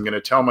surprise. I'm going to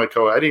tell I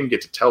didn't even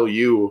get to tell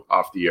you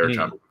off the air,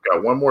 John, but we've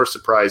got one more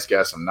surprise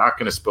guest. I'm not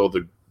going to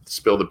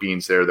spill the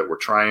beans there that we're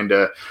trying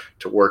to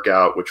work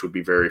out, which would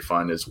be very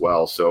fun as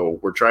well. So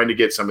we're trying to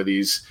get some of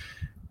these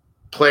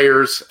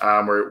players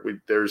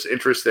there's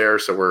interest there,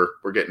 so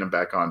we're getting them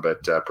back on,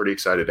 but pretty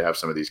excited to have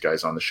some of these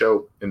guys on the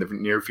show in the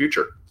near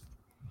future.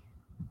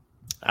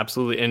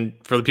 Absolutely. And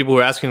for the people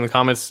who are asking in the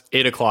comments,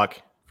 8:00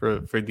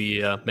 for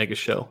the mega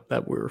show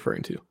that we're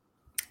referring to.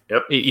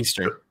 Yep, 8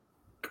 Eastern.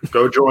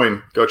 Go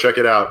check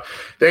it out.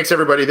 Thanks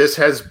everybody. This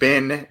has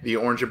been the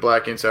Orange and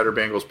Black Insider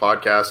Bengals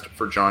podcast.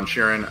 For John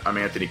Sheeran, I'm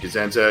Anthony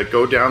Cosenza.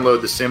 Go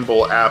download the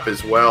Symbol app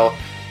as well,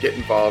 get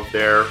involved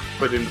there,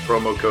 put in the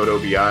promo code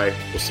OBI.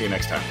 We'll see you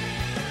next time.